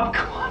 Stop.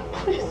 Come on,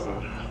 please.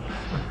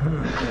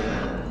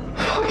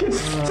 Fucking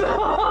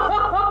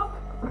stop.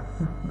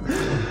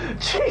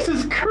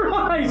 Jesus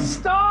Christ,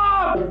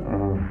 stop.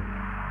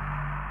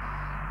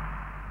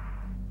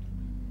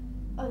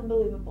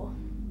 Unbelievable.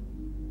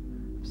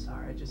 I'm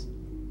sorry, I just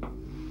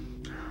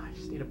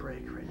need a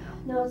break right now.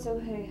 No, it's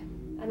okay.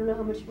 I don't know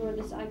how much more of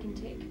this I can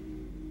take.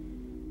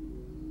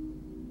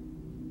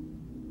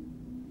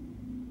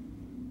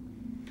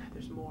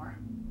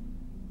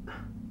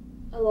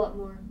 A lot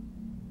more.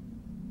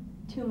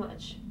 Too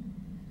much.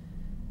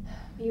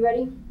 Are you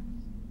ready?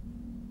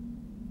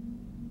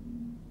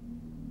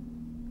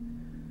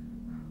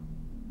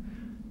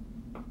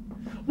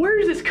 Where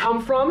does this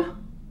come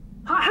from?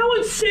 How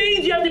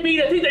insane do you have to be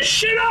to think this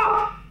shit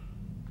up?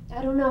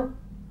 I don't know.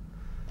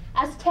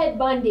 Ask Ted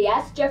Bundy,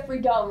 ask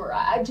Jeffrey Dahmer,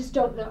 I just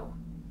don't know.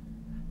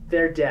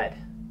 They're dead.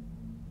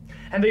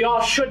 And they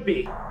all should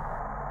be.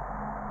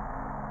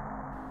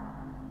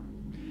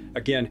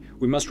 Again,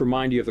 we must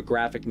remind you of the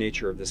graphic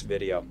nature of this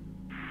video.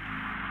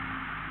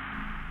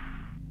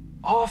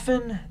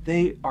 Often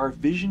they are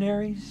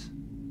visionaries,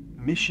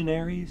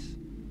 missionaries,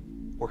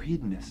 or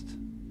hedonists.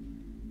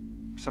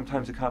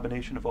 Sometimes a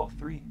combination of all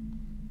three.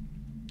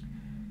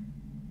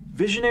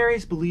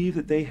 Visionaries believe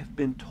that they have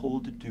been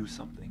told to do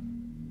something.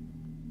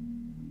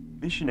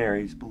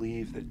 Missionaries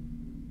believe that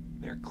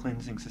they're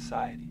cleansing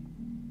society.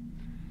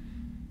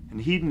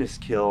 And hedonists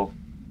kill,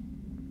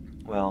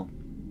 well,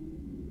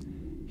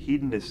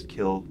 hedonists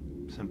kill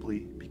simply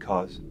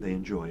because they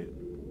enjoy it.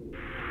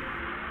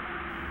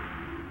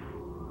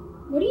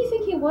 What do you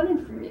think he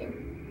wanted from you?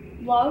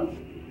 Love?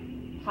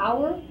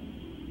 Power?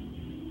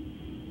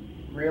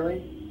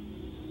 Really?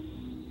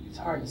 It's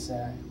hard to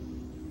say.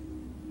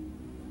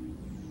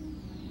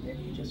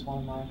 Maybe he just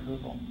wanted my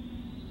approval.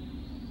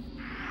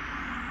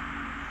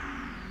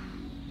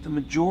 The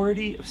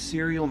majority of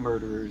serial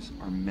murderers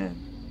are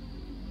men.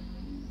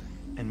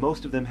 And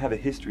most of them have a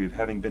history of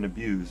having been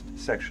abused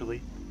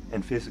sexually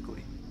and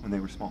physically when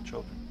they were small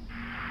children.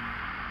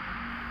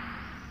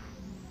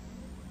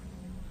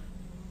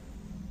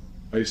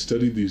 I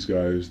studied these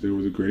guys. They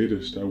were the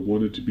greatest. I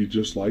wanted to be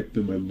just like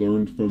them. I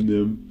learned from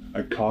them.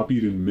 I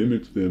copied and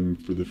mimicked them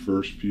for the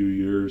first few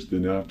years.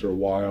 Then after a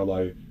while,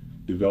 I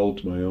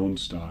developed my own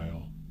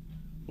style,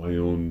 my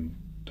own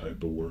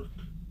type of work.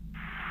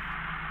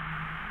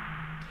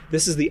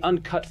 This is the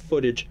uncut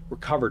footage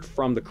recovered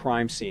from the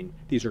crime scene.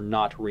 These are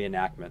not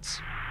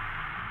reenactments.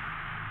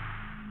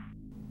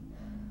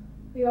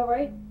 Are you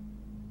alright?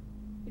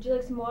 Would you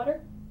like some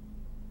water?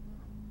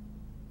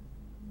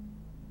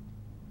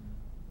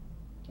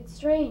 It's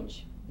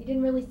strange. You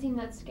didn't really seem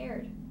that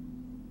scared.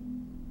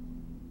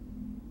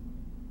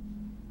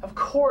 Of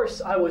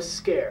course I was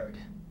scared.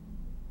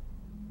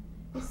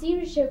 You seem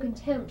to show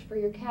contempt for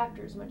your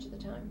captors much of the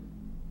time.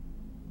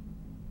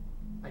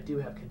 I do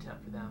have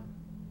contempt for them.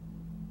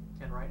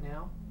 And right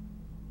now,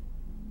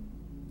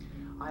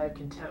 I have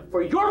contempt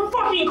for your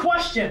fucking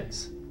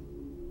questions!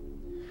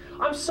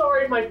 I'm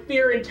sorry if my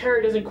fear and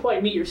terror doesn't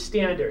quite meet your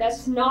standards.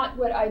 That's not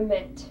what I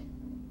meant.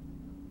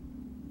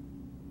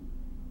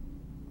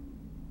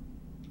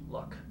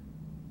 Look,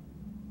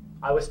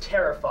 I was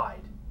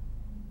terrified.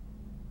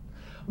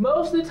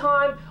 Most of the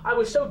time, I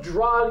was so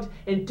drugged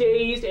and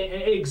dazed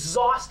and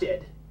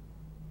exhausted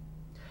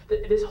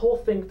that this whole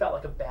thing felt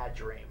like a bad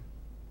dream.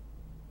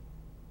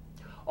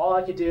 All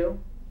I could do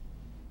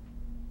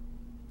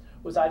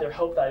was either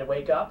hope that I'd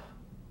wake up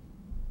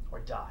or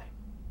die.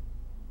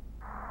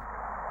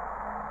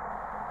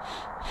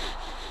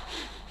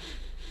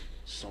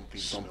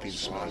 Something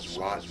smells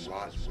rotten. Is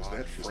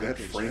that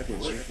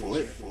Franklin's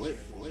foot?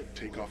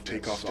 Take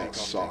off that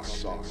sock.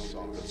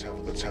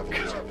 Let's have a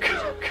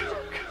look.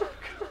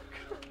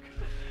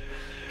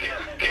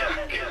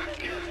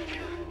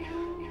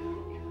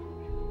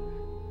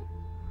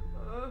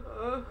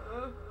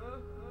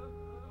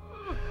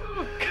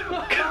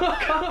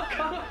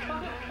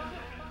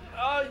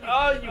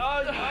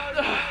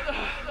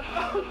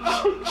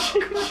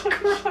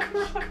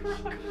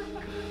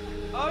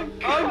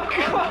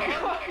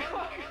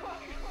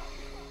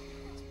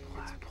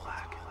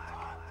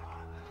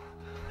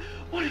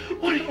 What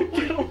are you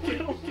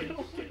doing?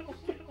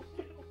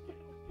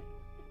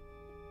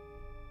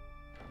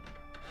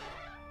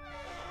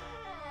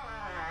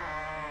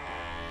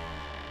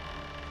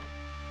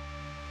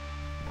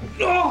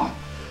 Oh!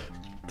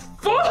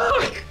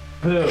 Fuck!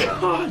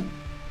 God!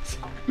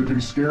 Did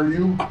he scare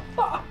you?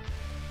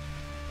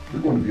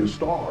 You're going to be a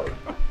star.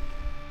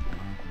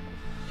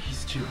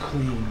 He's too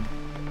clean.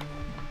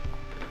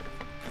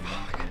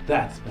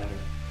 That's better.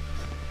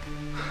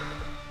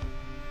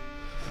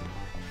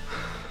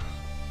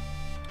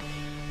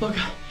 Look,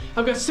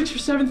 I've got $6,000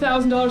 or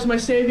 $7,000 in my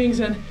savings,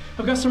 and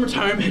I've got some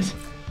retirement.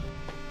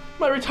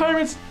 My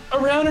retirement's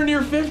around or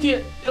near 50.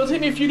 It'll take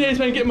me a few days,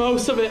 but I can get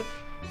most of it.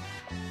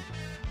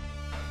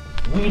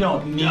 We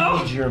don't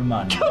need your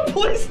money.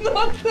 Please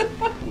not that.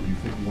 What do you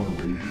think you want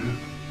to raise you?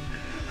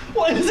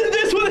 What, isn't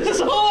this what this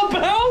is all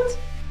about?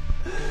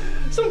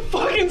 Some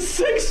fucking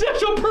sick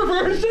sexual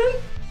perversion?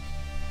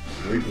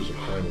 Rape is a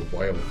crime of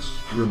violence.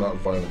 You're not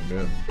violent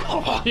men.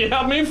 Oh,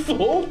 yeah, me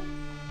fool.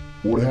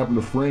 What happened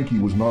to Frankie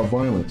was not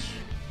violence.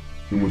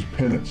 It was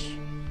penance.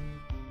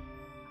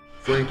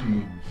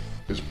 Frankie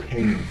is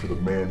paying for the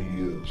man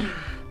he is.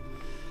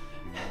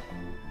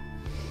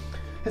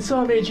 And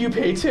so I made you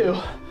pay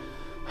too.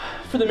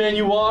 For the man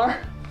you are,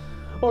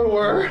 or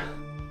were.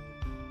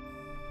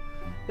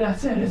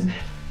 That's it, isn't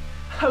it?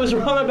 I was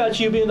wrong about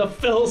you being the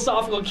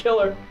philosophical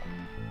killer.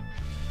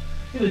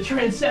 You're the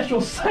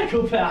transsexual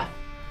psychopath.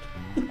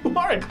 You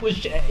are a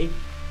cliche.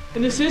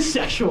 And this is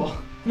sexual,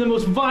 in the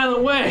most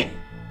violent way.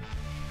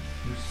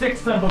 You sick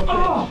son of a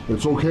bitch.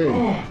 It's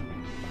okay.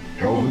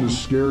 Elvin is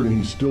scared and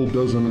he still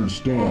doesn't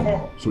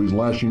understand, so he's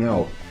lashing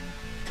out.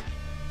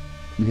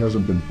 He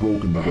hasn't been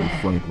broken the way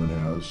Franklin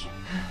has.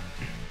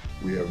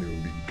 We haven't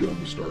even begun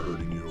to start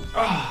hurting you.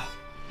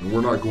 And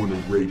we're not going to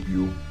rape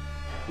you.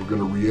 We're going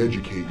to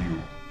re-educate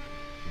you.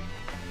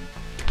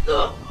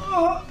 Do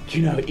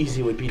you know how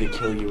easy it would be to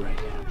kill you right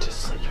now? To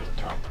slit your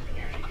throat from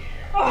ear to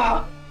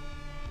ear.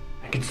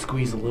 I can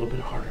squeeze a little bit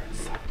harder and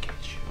suffocate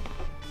you.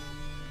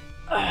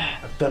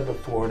 I've done it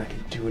before and I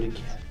can do it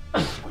again.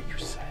 That's what you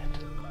said.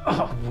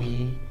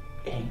 We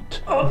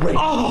ain't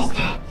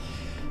rapists.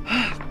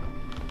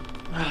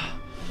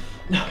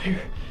 No,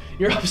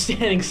 you're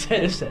upstanding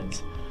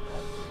citizens.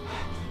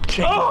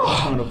 Change the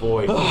tone of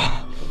voice.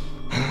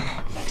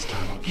 Next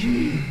time I'll kill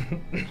you.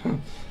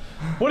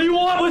 What do you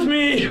want with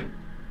me?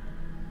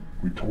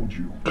 We told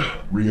you.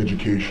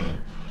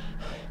 Re-education.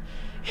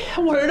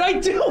 What did I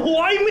do?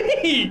 Why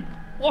me?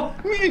 Why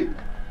me?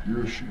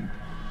 You're a sheep.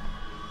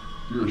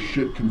 You're a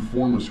shit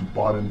conformist who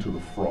bought into the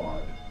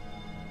fraud.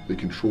 They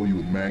control you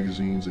with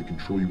magazines, they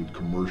control you with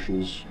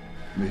commercials,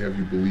 and they have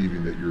you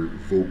believing that your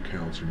vote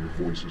counts and your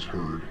voice is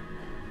heard.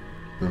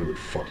 None of it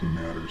fucking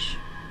matters.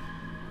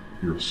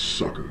 You're a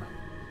sucker.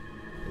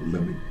 A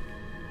lemming.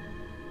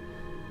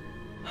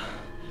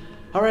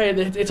 All right,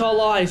 it's all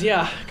lies.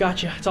 Yeah,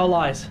 gotcha. It's all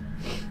lies.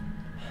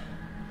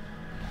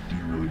 Do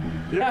you really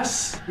believe it?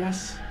 Yes.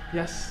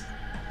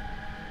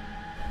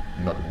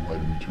 You're not gonna lie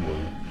to me too, are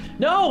you?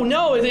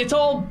 No, it's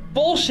all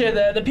bullshit.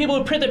 The people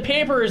who print the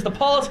papers, the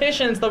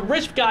politicians, the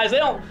rich guys, they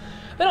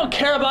don't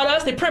care about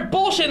us. They print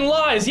bullshit and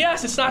lies.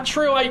 Yes, it's not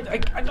true.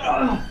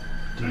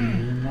 Do you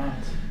mean that?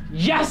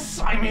 Yes,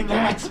 I mean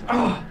that.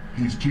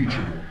 He's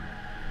teachable.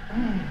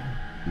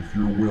 If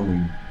you're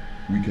willing,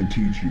 we can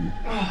teach you.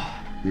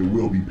 It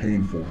will be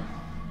painful.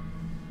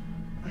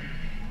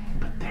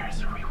 But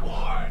there's a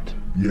reward.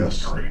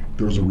 Yes,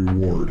 there's a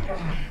reward.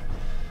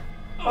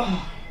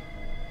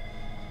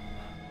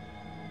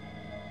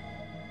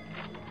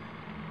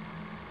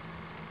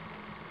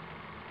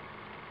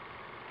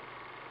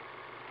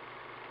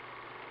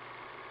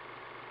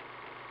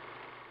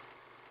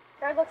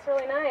 Yard looks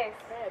really nice.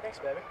 Hey, thanks,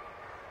 baby.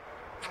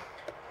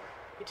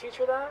 You teach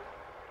her that?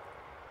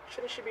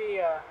 Shouldn't she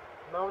be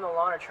mowing the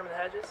lawn or trimming the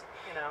hedges?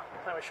 You know,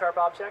 playing with sharp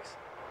objects?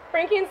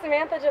 Frankie and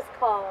Samantha just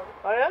called.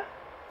 Oh, yeah?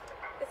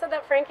 They said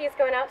that Frankie's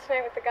going out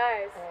tonight with the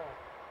guys.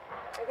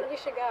 I think you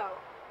should go.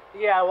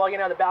 Yeah, well, you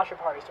know, the bachelor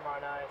party's tomorrow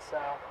night, so...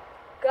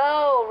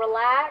 Go,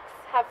 relax,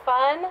 have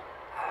fun.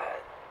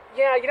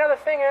 Yeah, you know, the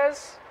thing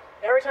is,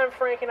 every time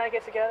Frankie and I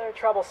get together,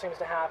 trouble seems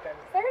to happen.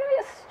 Is there gonna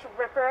be a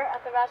stripper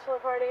at the bachelor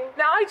party?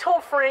 Now, I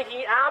told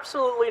Frankie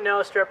absolutely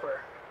no stripper.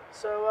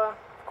 So,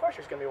 of course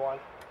there's gonna be one.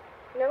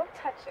 No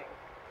touching.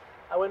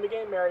 I wouldn't be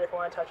getting married if I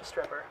wanted to touch a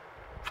stripper.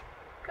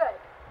 Good.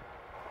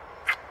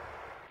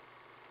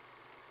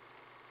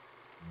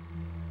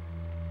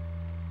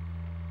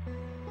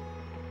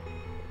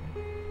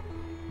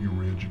 You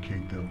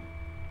re-educate them,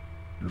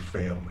 your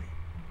family.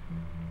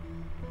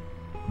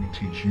 We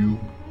teach you,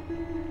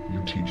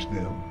 you teach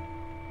them.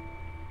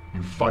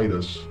 You fight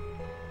us,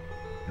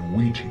 and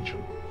we teach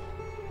them.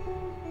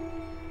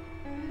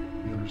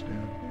 You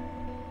understand?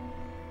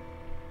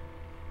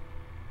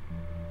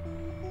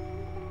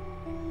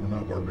 We're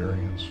not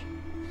barbarians.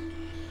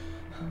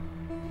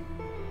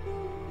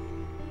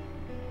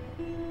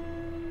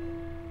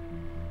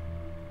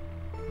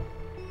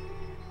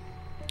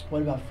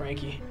 What about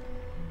Frankie?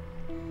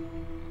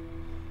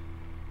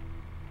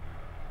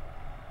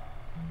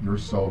 Your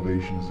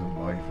salvation is in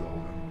life,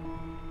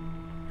 Elvin.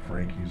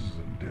 Frankie's is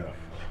in death.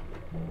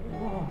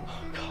 Oh,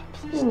 God,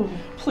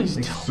 please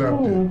Accept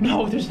don't. it.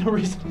 No, there's no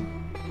reason.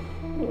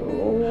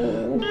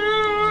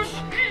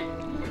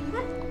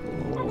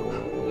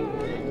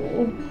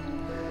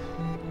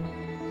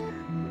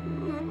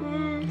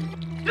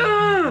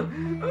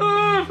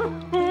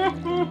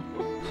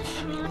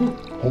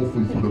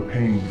 Hopefully through the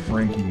pain,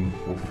 Frankie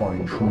will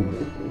find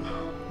truth.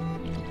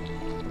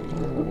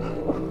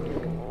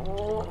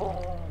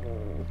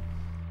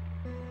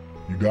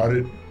 You got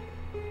it?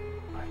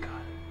 I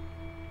got it.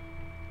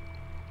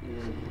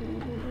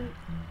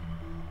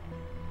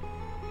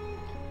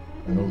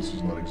 I know this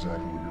is not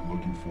exactly what you're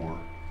looking for,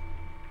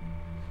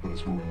 but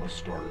it's where we must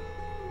start.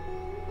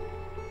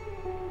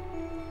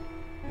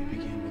 We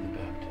begin with the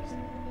baptism.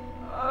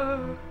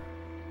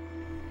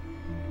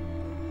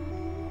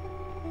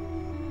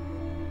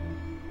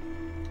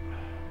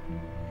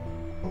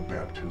 A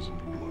baptism of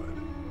blood.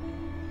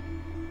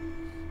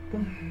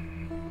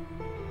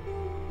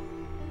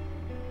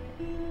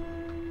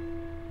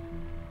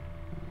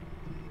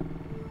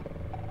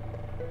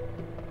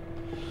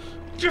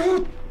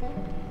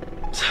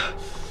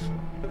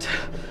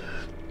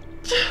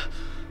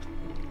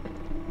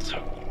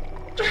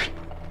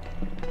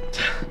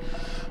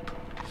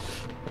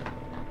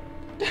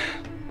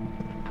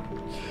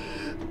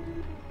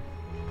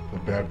 The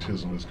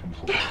baptism is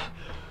complete.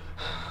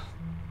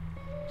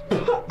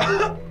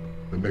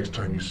 The next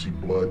time you see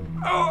blood,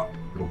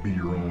 it'll be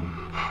your own.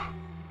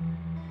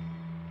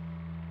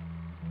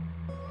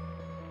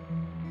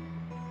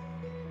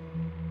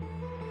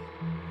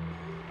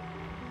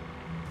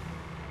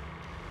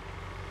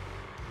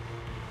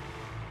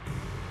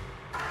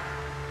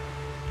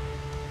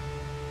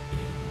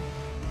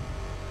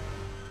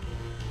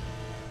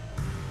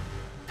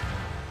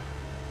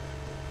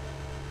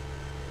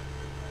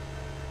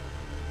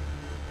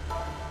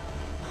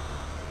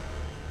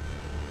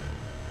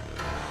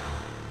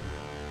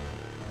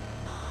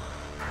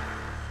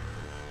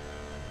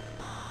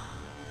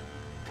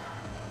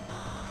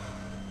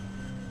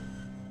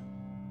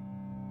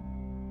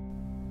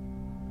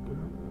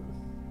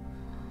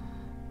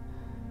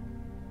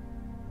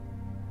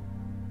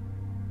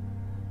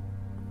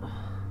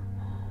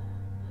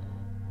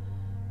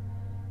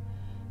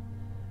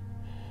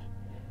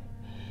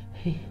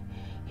 Hey,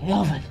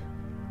 Alvin.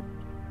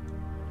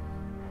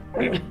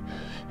 Hey,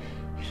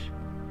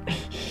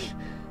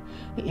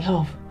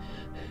 Alv.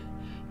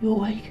 You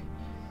awake?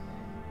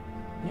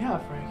 Yeah,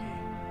 Frankie.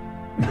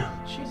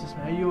 Jesus,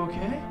 man, are you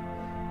okay?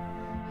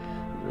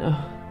 No,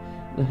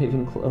 not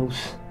even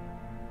close.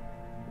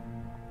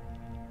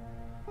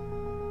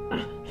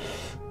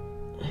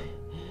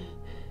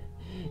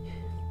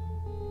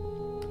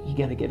 You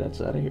gotta get us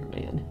out of here,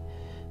 man.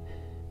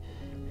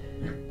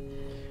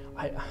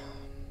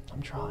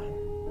 I'm trying.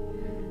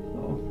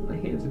 Oh, my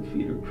hands and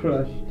feet are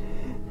crushed.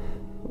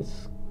 My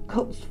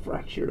skull's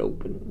fractured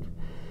open.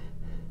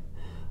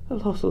 I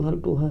lost a lot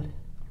of blood.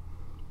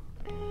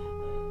 I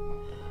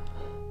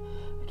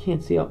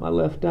can't see out my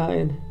left eye,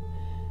 and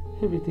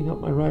everything up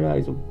my right eye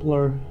is a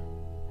blur.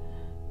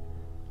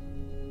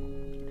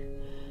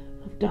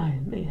 I'm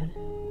dying, man.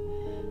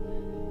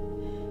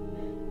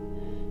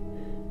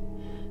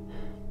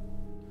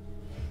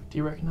 Do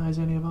you recognize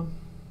any of them?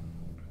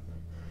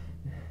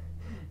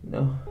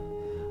 No.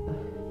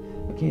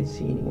 I can't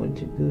see anyone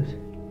too good.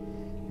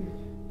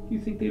 You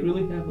think they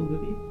really have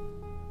Olivia?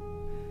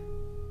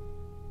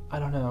 I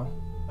don't know.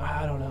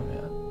 I don't know,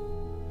 man.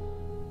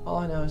 All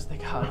I know is they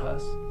got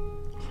us.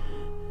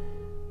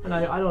 And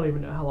I don't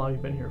even know how long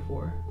you've been here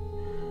for.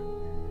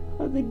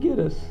 How'd they get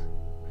us?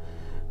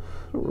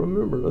 I don't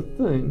remember a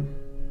thing.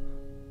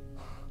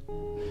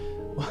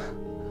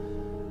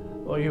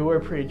 Well, you were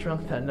pretty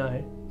drunk that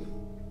night.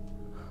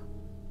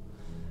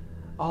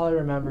 All I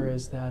remember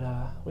is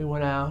that we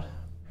went out,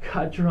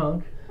 got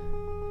drunk.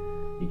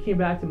 You came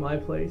back to my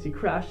place, you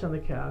crashed on the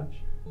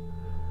couch.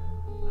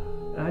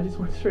 And I just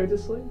went straight to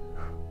sleep.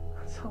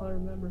 That's all I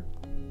remember.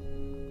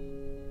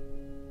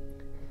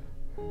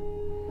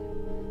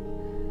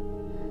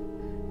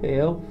 Hey,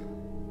 Elf.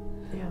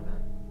 Yeah,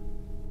 man.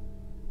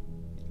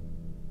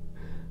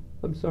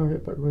 I'm sorry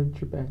if I ruined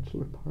your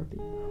bachelor party.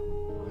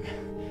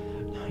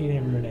 No, you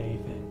didn't ruin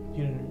anything.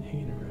 You didn't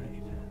ruin anything.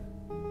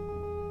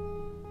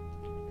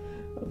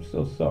 I'm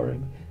so sorry.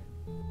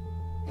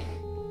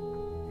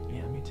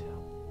 Yeah, me too.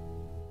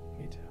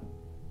 Me too.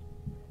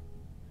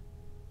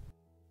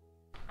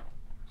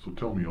 So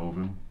tell me,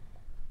 Alvin,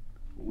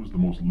 what was the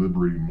most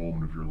liberating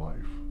moment of your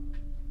life?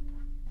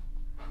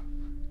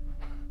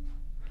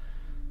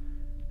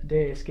 The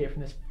day I escaped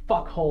from this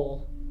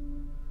fuckhole.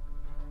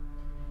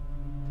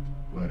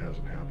 That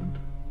hasn't happened.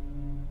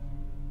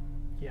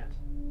 Yet.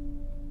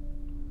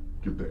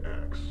 Get the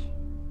axe.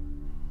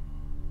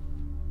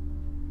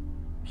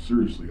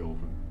 Seriously,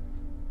 Alvin.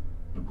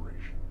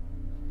 Liberation.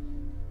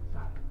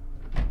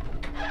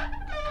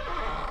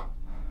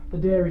 The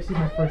day I received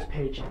my first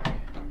paycheck,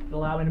 it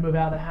allowed me to move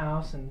out of the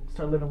house and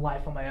start living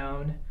life on my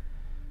own.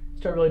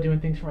 Start really doing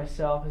things for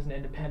myself as an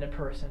independent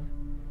person.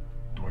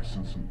 Do I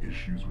sense some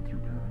issues with your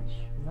parents?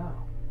 No,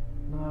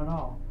 not at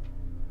all.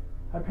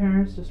 My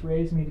parents just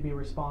raised me to be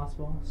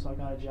responsible, so I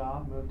got a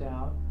job, moved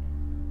out.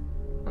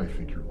 I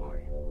think you're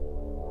lying.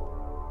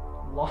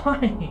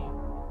 Lying?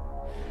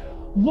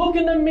 Look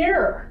in the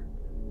mirror!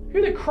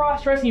 You're the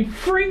cross-dressing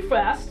freak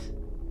fest!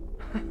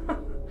 Who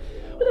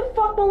the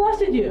fuck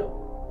molested you?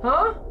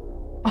 Huh?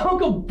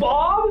 Uncle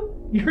Bob?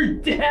 Your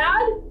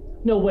dad?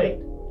 No, wait.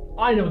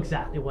 I know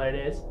exactly what it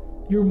is.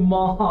 Your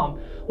mom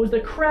was the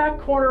crack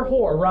corner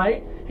whore,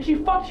 right? And she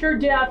fucked your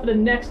dad for the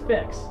next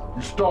fix.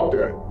 You stop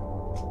that!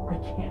 I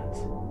can't.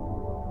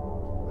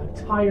 I'm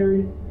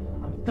tired.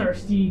 I'm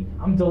thirsty.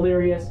 I'm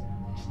delirious.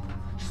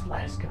 Just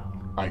let us go.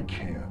 I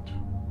can't.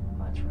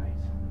 That's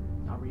right.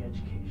 Not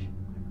re-education.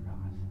 I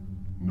forgot.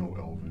 No,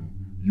 Elvin.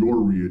 Your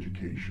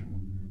re-education.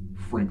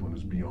 Franklin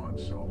is beyond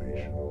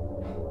salvation.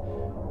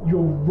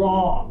 You're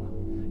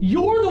wrong.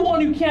 You're the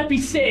one who can't be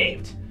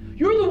saved.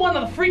 You're the one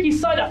on the freaky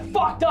side that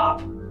fucked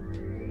up.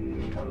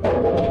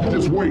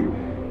 Just wait.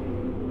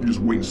 You just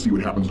wait and see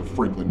what happens to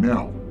Franklin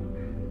now.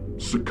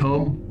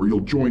 Succumb, or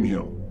you'll join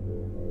him.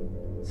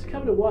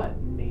 Succumb to what,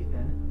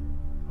 Nathan?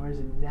 Or is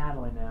it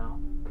Natalie now?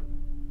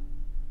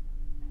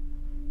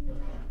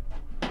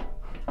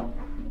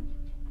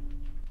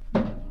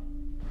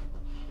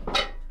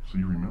 So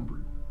you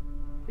remembered?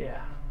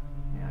 Yeah,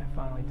 I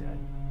finally did.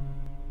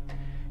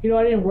 You know,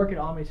 I didn't work at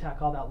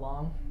Omnitech all that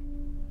long.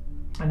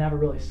 I never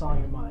really saw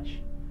you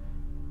much.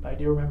 But I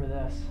do remember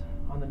this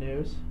on the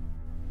news.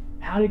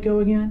 How'd it go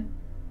again?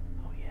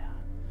 Oh yeah.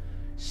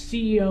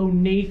 CEO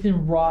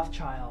Nathan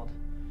Rothschild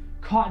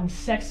caught in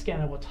sex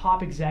scandal with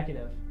top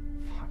executive.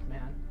 Fuck,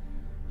 man.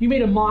 You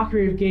made a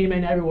mockery of gay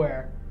men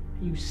everywhere.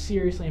 You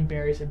seriously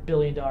embarrassed a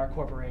billion-dollar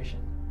corporation.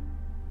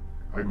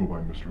 I go by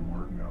Mr.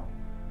 Martin now.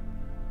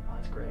 Oh,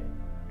 that's great.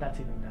 That's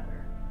even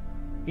better.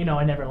 You know,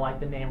 I never liked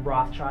the name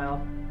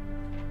Rothschild.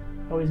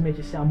 It always made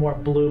you sound more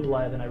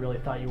blue-blooded than I really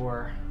thought you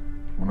were.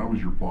 When I was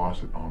your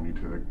boss at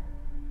Omnitech,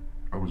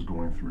 I was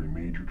going through a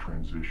major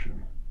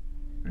transition,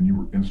 and you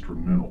were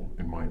instrumental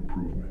in my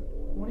improvement.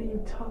 What are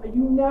you talking?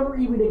 You never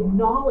even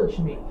acknowledged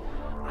me.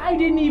 I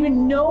didn't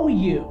even know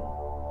you.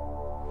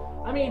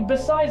 I mean,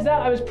 besides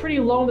that, I was pretty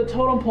low on the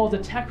totem pole as a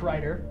tech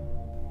writer.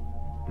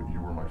 But you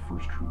were my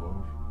first true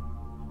love.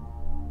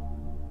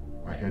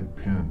 I had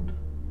penned,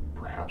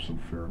 perhaps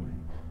unfairly,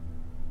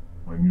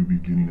 my new new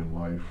beginning in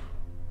life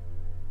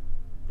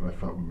that I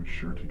thought we would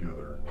share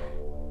together.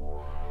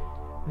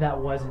 That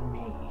wasn't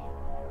me.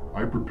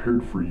 I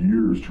prepared for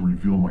years to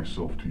reveal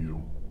myself to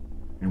you,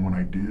 and when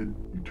I did,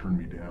 you turned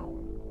me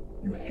down.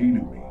 You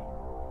hated me.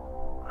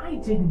 I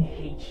didn't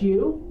hate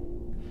you.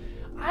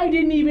 I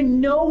didn't even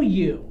know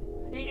you.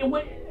 It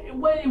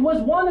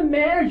was one of the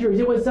managers.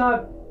 It was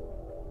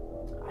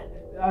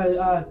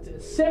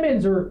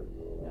Simmons or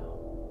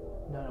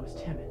no, it was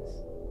Timmons.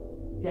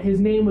 Yeah, his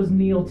name was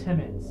Neil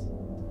Timmons.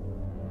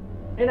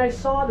 And I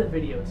saw the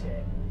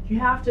videotape. You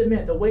have to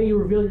admit, the way you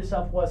revealed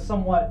yourself was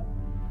somewhat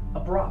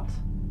abrupt.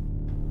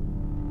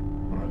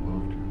 But I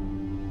loved you.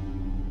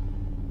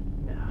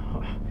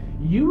 No,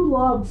 you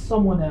loved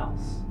someone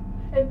else.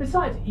 And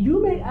besides,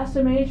 you made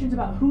estimations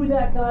about who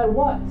that guy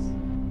was.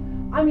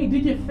 I mean,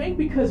 did you think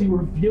because you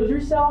revealed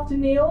yourself to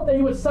Neil that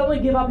he would suddenly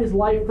give up his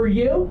life for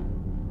you?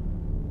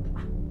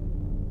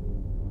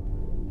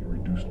 You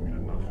reduced me to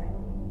nothing.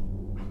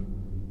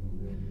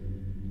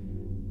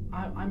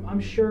 I'm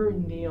sure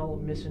Neil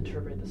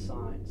misinterpreted the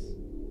signs.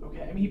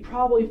 Okay, I mean, he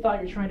probably thought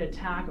you were trying to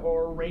attack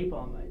or rape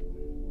him.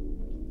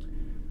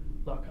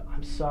 Look,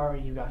 I'm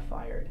sorry you got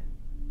fired.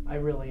 I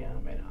really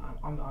am, and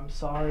I'm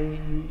sorry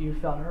you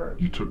felt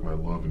hurt. You took my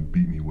love and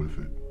beat me with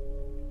it.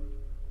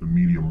 The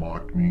media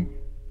mocked me.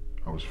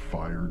 I was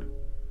fired.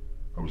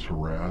 I was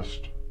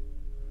harassed.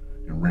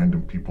 And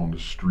random people on the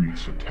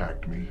streets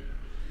attacked me.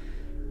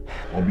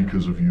 All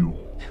because of you.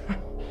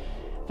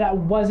 That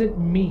wasn't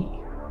me.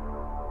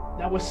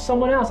 That was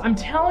someone else. I'm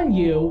telling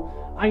you,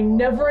 I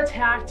never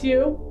attacked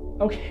you,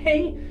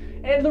 okay?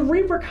 And the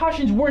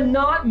repercussions were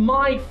not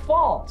my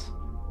fault.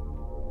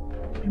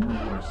 You remember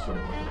what I said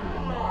about the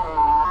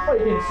whole What,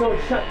 you being so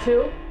shut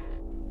too?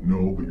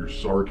 No, but your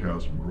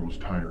sarcasm grows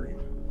tiring.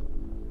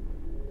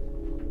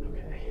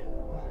 Okay.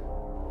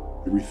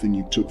 Everything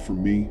you took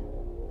from me,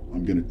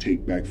 I'm gonna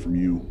take back from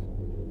you.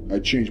 I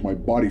changed my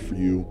body for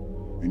you,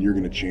 and you're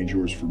gonna change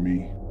yours for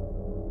me.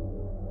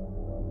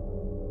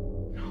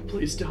 No,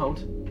 please don't.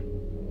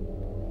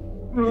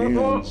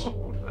 Hands.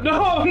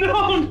 No,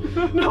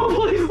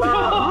 please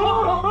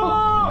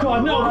don't!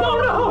 God, no!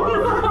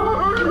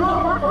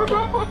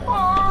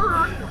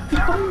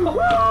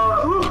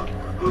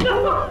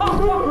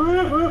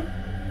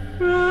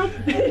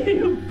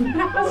 You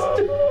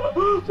bastard!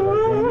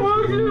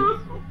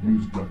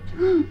 Use duct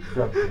tape.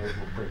 Duct tape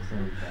will fix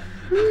everything.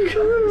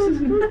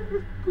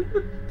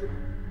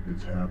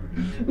 It's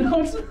happening. No,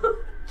 it's not.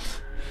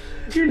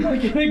 You're not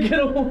gonna get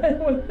away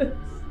with this.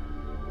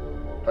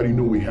 How do you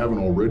know we haven't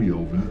already,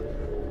 Elvin?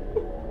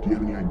 Do you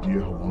have any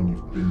idea how long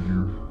you've been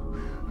here?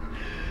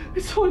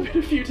 It's only been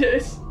a few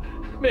days.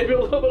 Maybe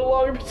a little bit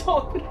longer, but it's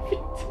only been a few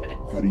days.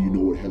 How do you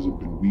know it hasn't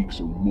been weeks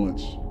or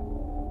months?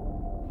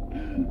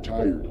 You're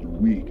tired, you're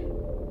weak,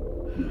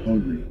 you're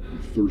hungry,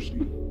 you're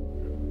thirsty.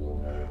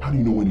 How do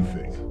you know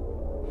anything?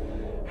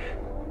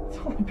 It's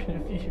only been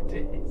a few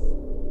days.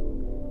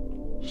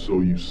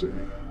 So you say.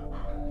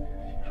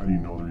 How do you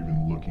know they're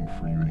even looking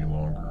for you any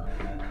longer?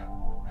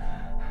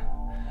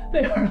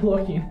 They are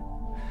looking.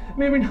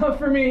 Maybe not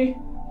for me,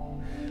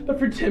 but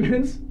for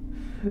Timmons.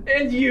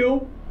 And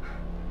you.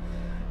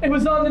 It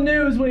was on the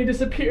news when he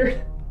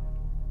disappeared.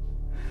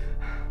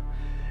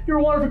 You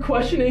were wanted for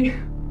questioning.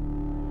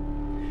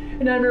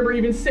 And I remember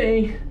even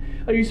saying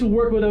I used to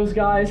work with those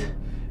guys.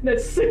 And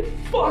that sick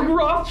fuck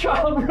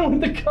Rothschild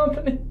ruined the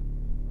company.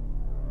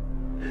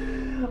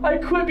 I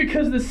quit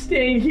because of the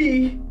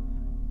stain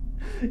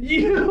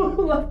you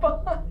left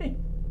behind.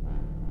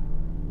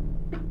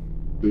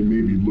 They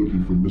may be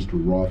looking for Mr.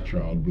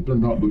 Rothschild, but they're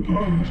not looking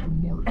for Mr.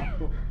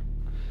 Martin.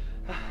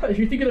 If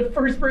you think of the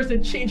first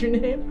person to change your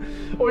name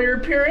or your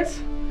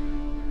appearance,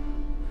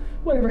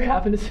 whatever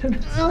happened to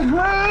Timmons?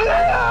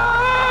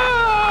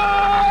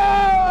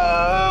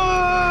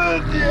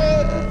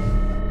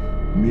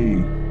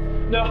 Me.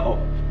 No,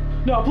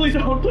 please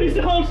don't,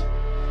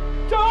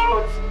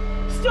 Don't!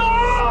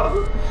 Stop!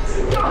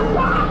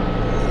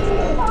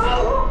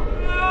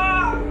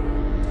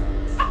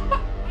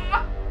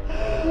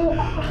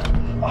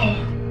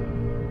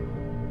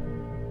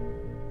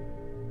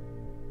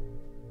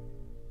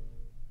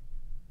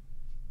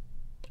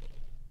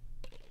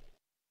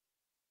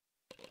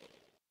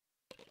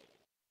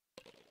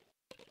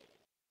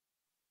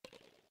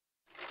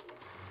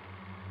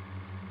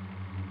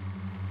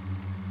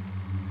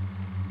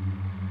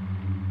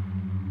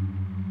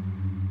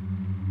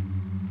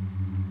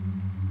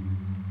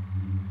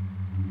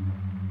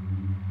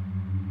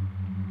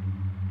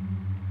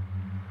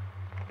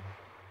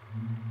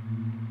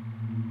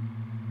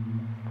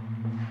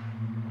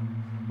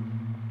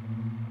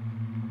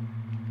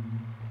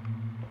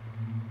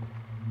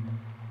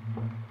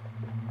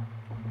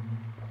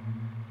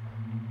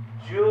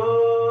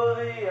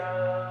 Julia,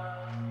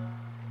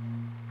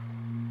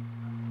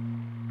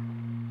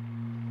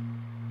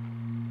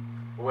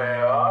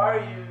 where are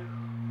you?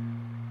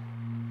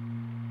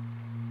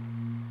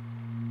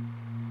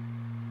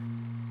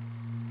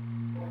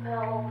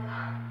 Elf,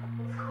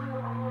 what's going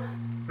on?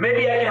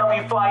 Maybe I can help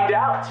you find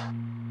out.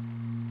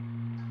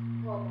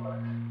 Oh,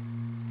 look.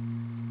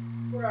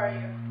 Where are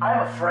you?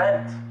 I'm a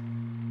friend.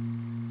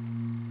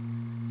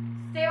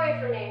 Stay away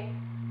from me.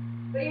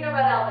 What do you know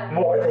about Alvin?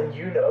 More than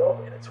you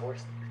know, and it's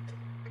worse than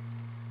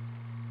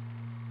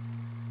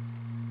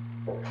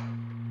you think.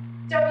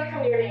 Don't you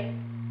come near me.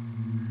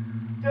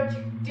 Don't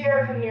you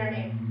dare come near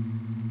me.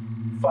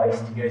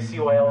 Feisty, I see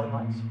why Alvin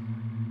likes you.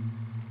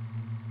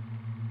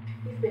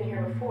 You've been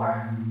here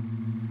before.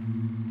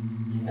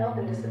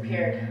 Alvin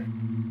disappeared.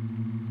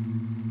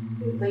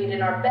 We laid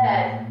in our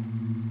bed.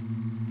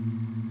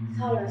 I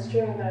thought I was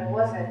dreaming, but I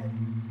wasn't.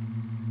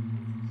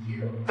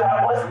 You.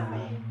 That wasn't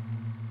me.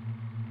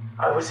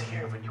 I was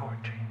here when you were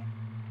dreaming.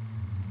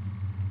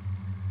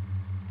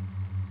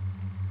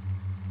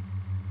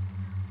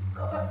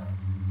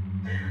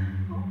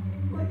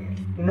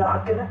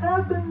 Not gonna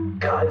happen.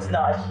 God's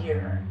not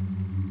here.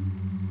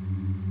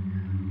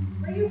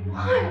 What do you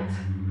want?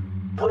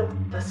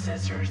 Put the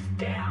scissors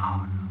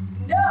down.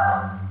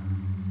 No!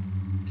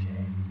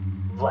 Okay.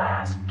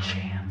 Last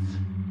chance.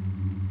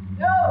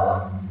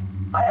 No!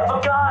 I have a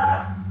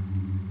gun!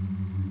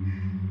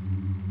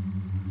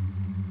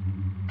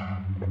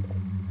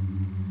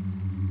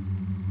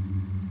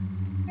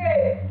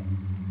 Hey,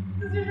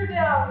 scissors are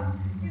down.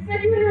 You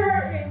said you wouldn't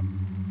hurt me.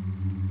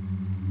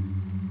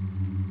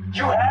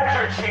 You had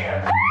your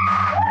chance!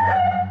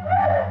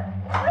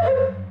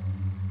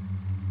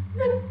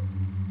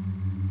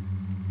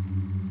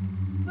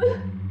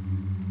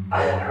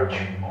 I won't hurt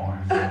you more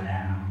for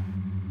now.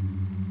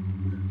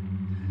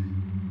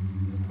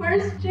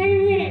 Where's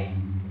Jamie?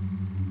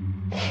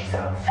 She's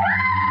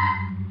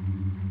outside.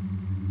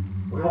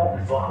 We won't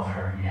involve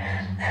her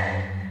yet.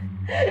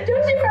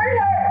 Don't you hurt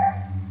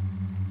her!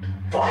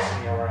 Boss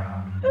me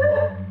around.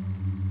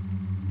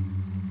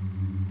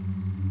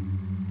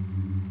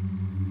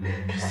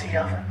 You see,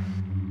 Alvin?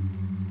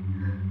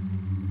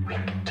 We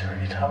can turn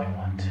it how we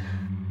want to.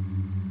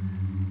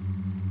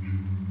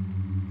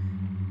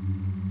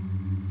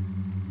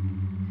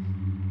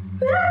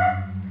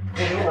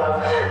 Do you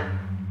love her?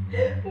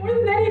 More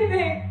than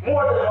anything.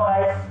 More than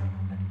life?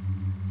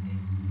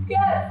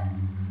 Yes.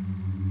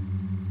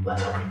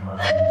 Let's hope he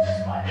loves you just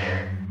as much.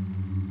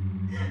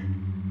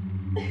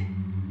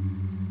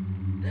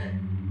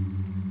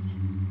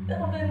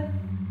 Alvin.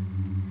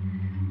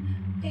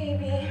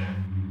 Baby.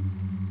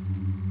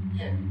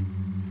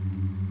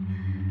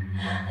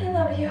 I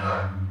love you.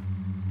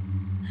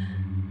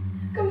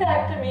 Come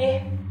back to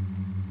me.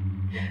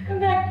 Come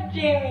back to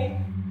Jamie.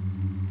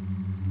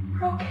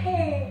 We're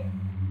okay.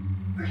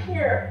 We're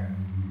here.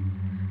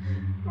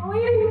 We're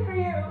waiting for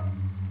you.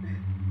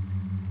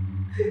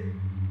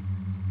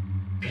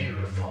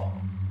 Beautiful.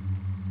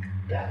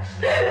 That's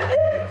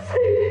beautiful.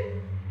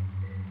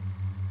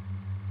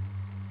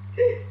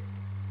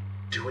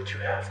 Do what you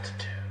have to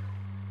do,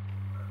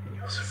 and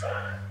you'll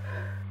survive.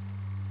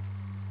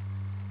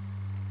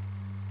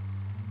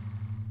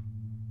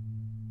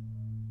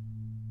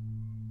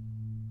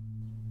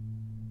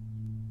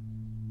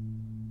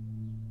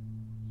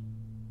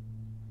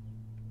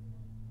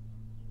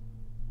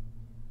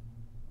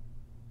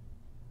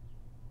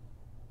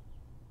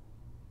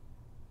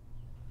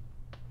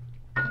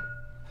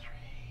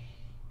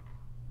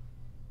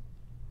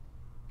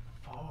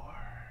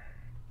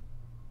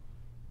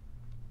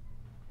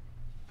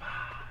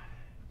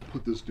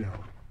 Put this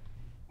down.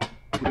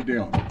 Put it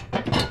down.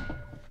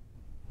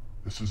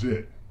 This is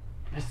it.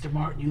 Mr.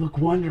 Martin, you look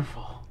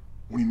wonderful.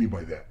 What do you mean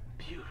by that?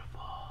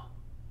 Beautiful.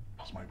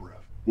 How's my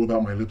breath? What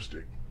about my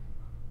lipstick?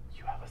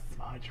 You have a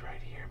smudge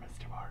right here,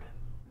 Mr. Martin.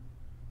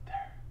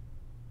 There.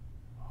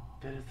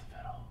 That is the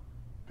fiddle.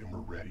 Then we're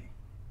ready.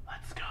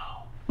 Let's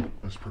go.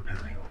 Let's prepare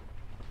him.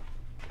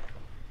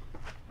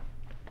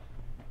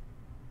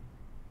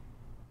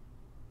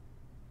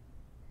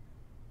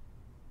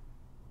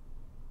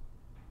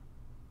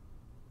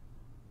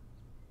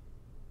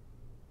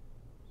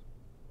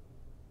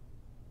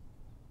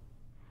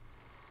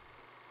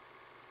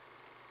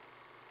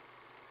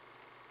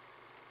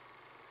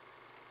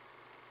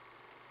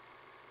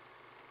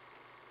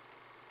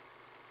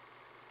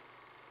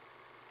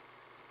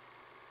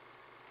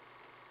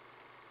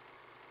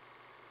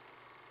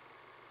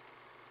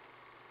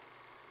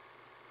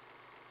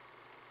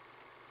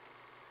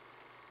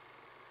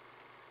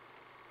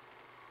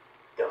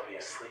 They'll be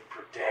asleep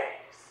for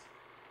days.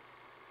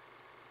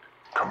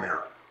 Come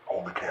here.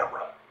 Hold the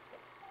camera.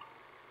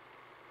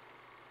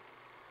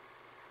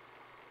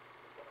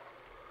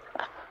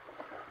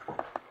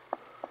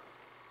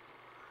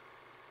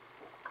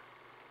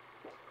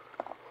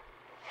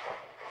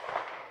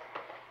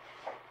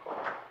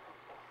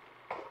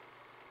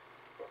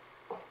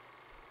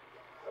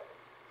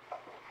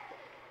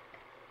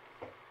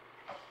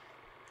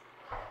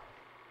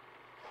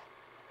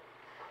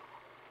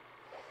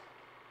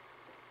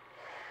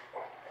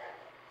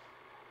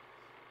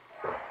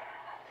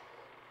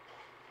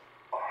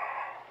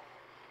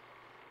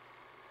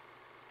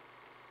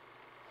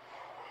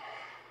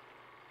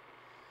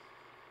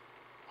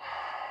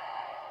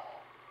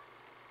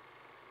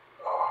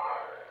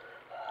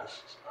 This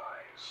is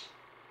nice.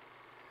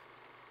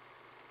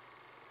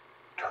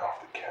 Turn off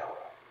the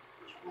camera.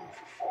 There's room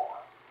for four.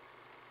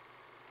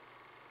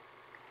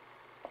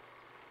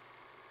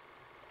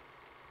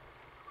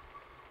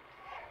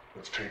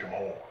 Let's take him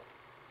home.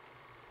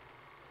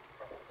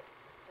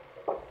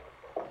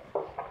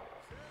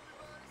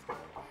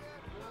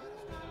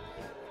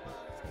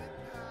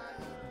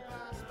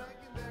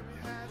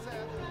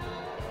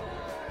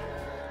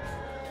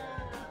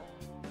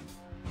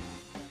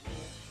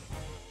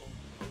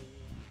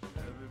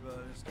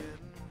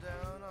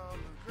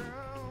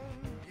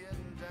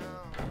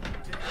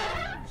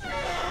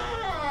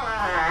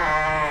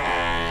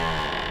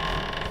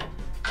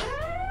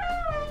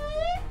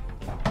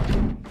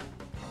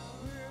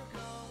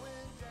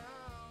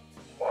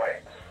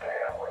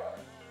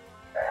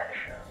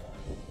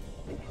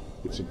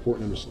 It's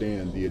important to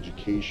understand the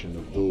education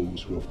of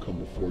those who have come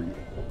before you.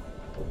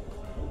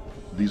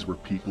 These were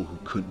people who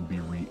couldn't be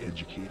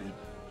re-educated.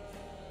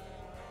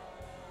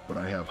 But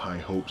I have high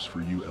hopes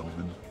for you,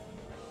 Elvin.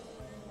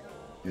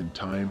 In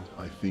time,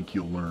 I think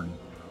you'll learn.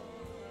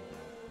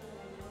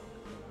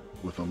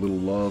 With a little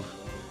love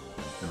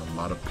and a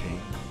lot of pain.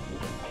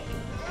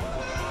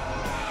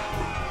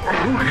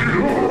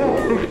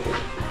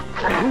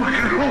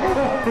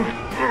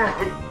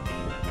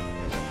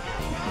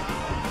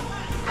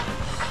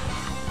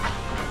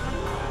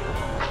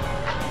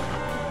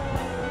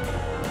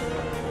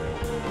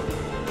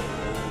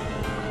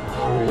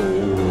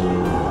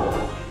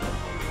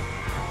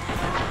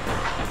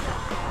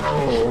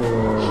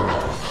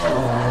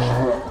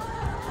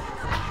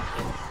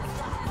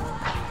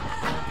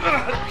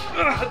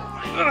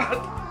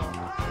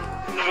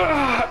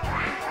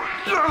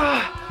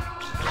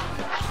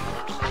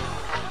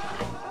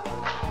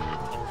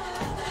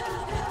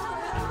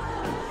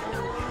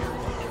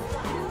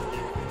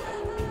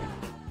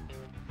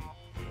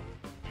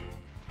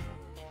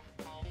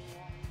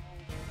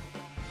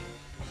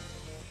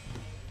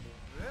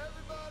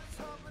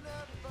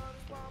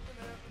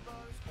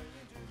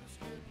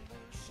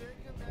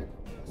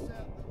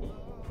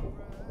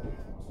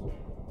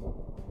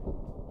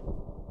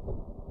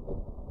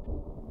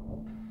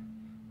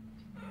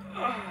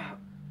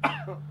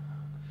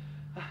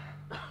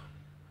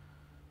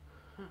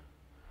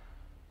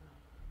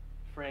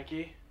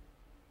 Frankie?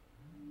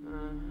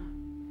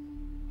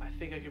 I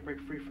think I can break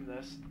free from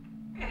this.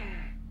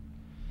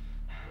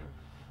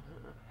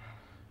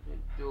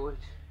 Do it.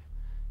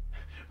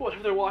 What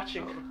if they're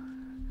watching?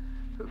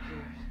 Who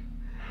cares?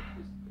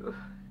 Just do it.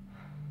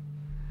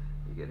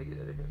 You gotta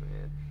get out of here,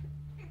 man.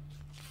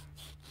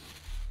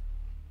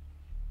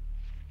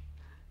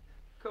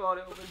 Come on,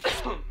 Elvin.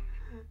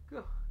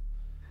 Go.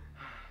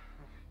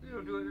 You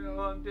don't do it now,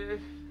 I'm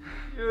dead.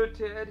 You're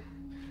dead.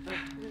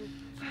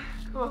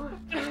 Come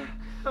on.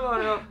 Come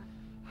on, Elvin.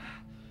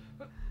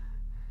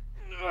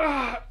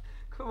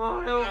 Come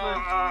on, Elvin.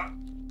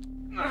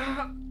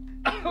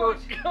 Oh,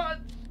 God.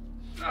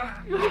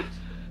 Good.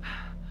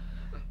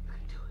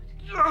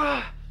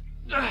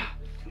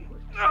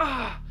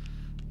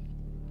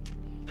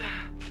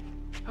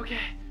 Okay.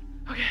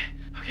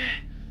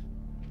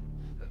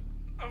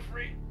 I'm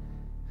free.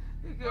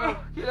 Go.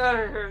 Get out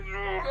of here.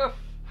 Go.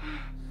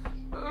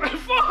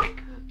 Fuck!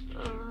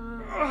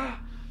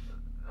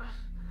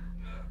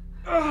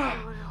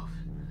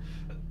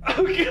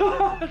 Oh,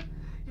 God!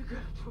 You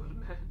gotta do it,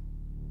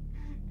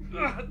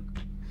 man.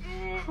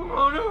 Come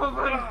on,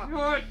 Elvin. Do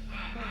it.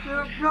 Let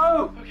him go.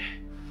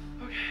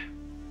 Okay.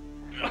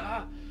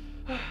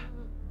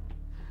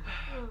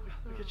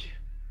 Look at you.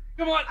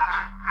 Come on!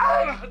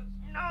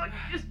 No,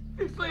 just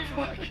leave me.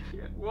 I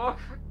can't walk.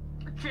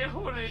 I can't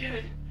hold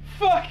anything.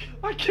 Fuck!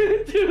 I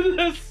can't do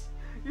this!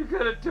 You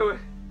gotta do it.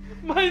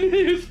 My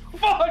knee's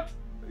fucked!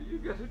 You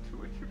gotta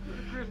do it. You're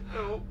gonna get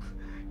help.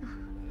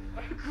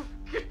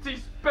 Get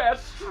these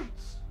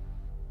bastards.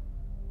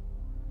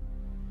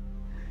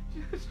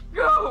 Just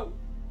go.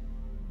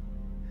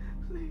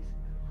 Please.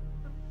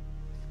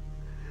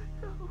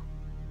 Go.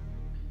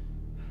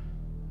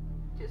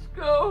 Just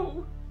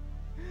go.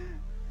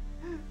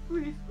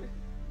 Please,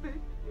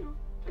 thank you.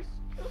 Just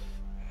go.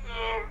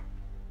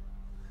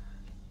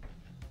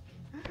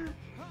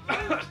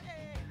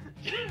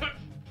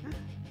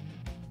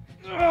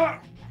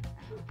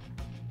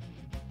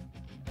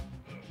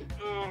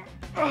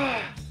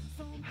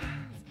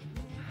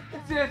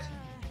 That's it.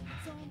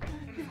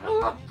 Get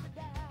up.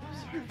 I'm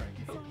sorry,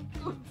 Frankie.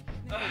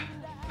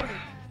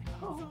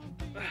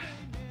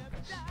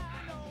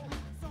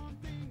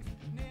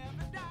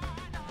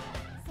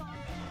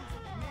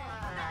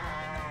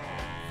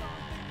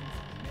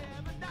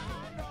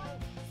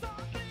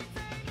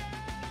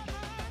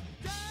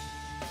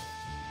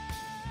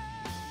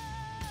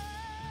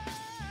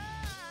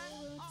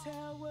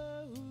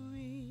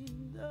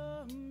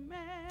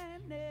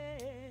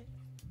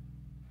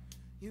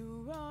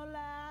 You're all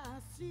I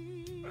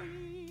see,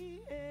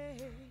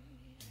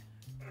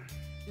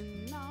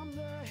 and I'm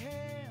the head.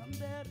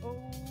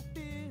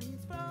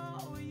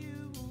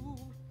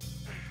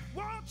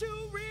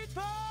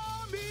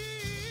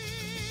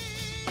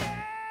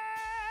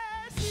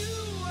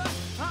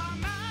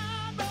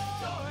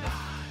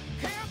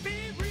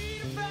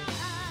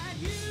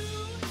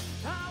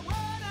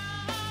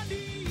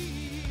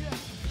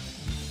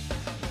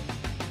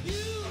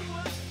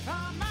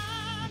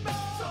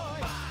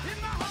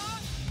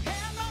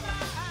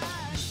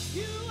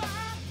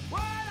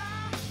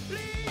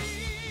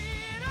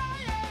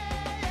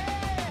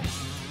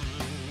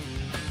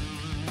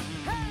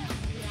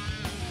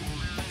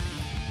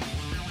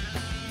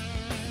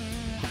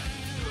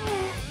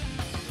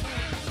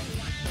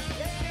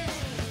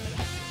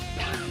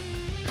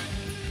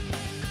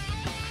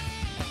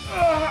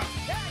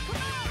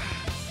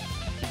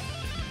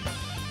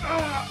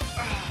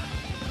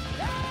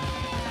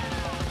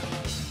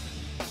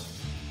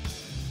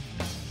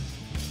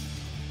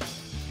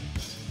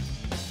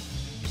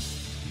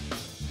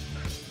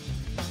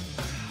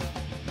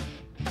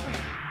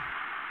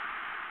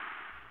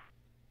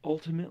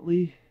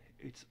 ultimately,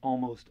 it's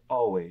almost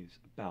always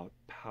about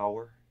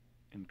power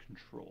and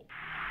control.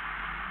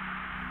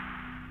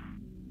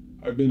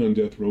 I've been on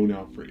death row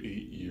now for 8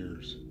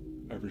 years.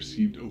 I've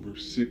received over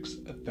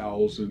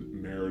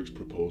 6,000 marriage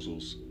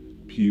proposals.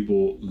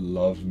 People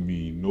love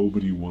me.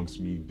 Nobody wants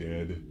me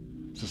dead.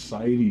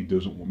 Society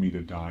doesn't want me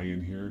to die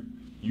in here.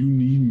 You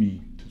need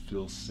me to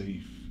feel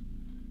safe.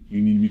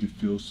 You need me to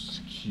feel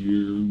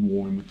secure and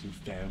warm with your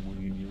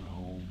family in your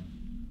home.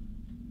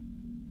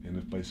 And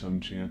if by some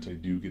chance I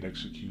do get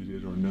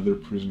executed or another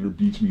prisoner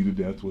beats me to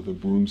death with a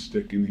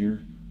broomstick in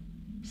here,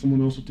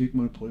 someone else will take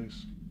my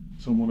place.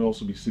 Someone else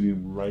will be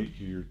sitting right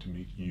here to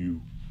make you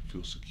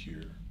feel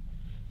secure,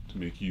 to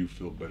make you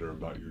feel better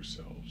about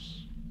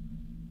yourselves.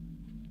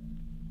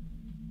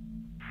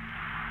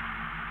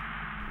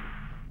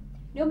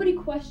 Nobody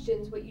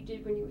questions what you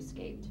did when you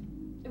escaped.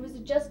 It was a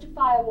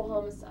justifiable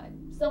homicide.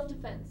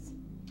 Self-defense.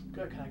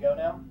 Good, can I go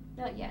now?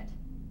 Not yet.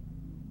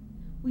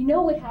 We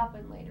know what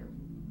happened later.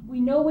 We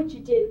know what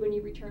you did when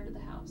you returned to the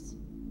house.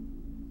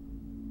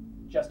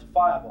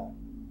 Justifiable,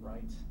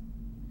 right?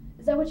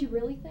 Is that what you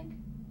really think?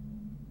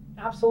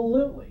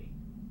 Absolutely.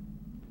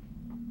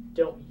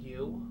 Don't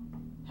you?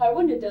 I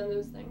wouldn't have done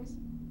those things.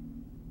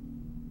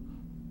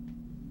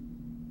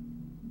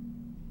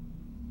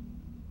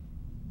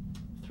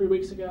 Three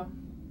weeks ago,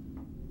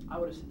 I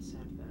would have said the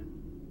same thing.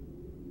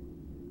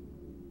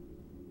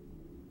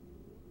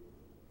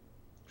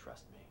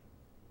 Trust me.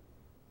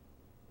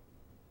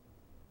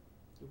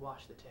 You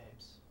watch the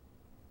tapes.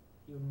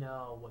 You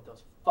know what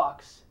those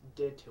fucks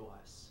did to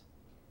us.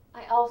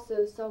 I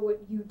also saw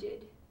what you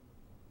did.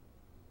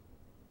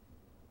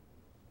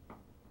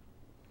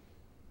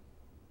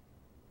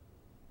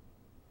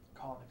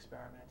 Call it an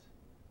experiment.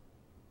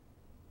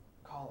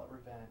 Call it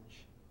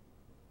revenge.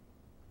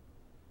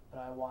 But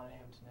I wanted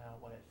him to know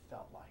what it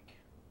felt like.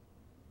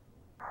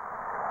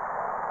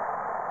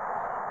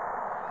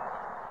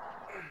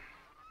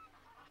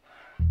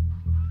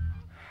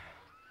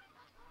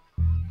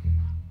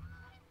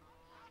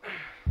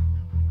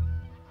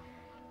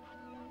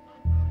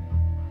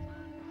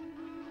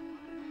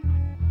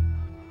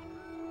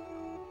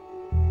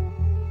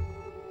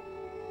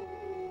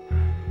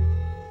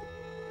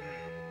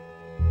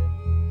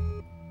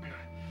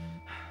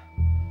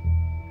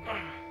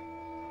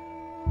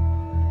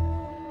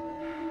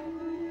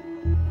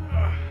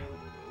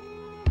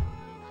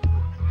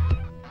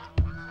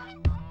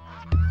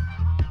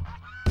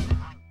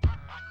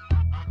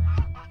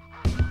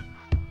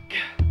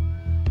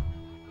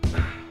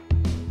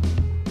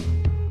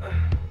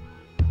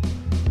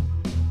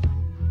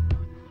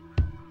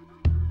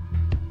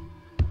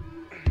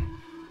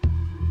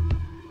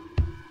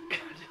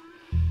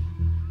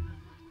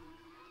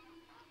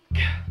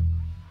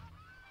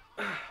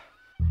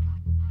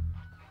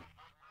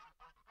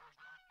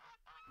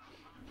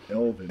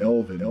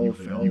 Elvin,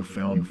 you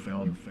found.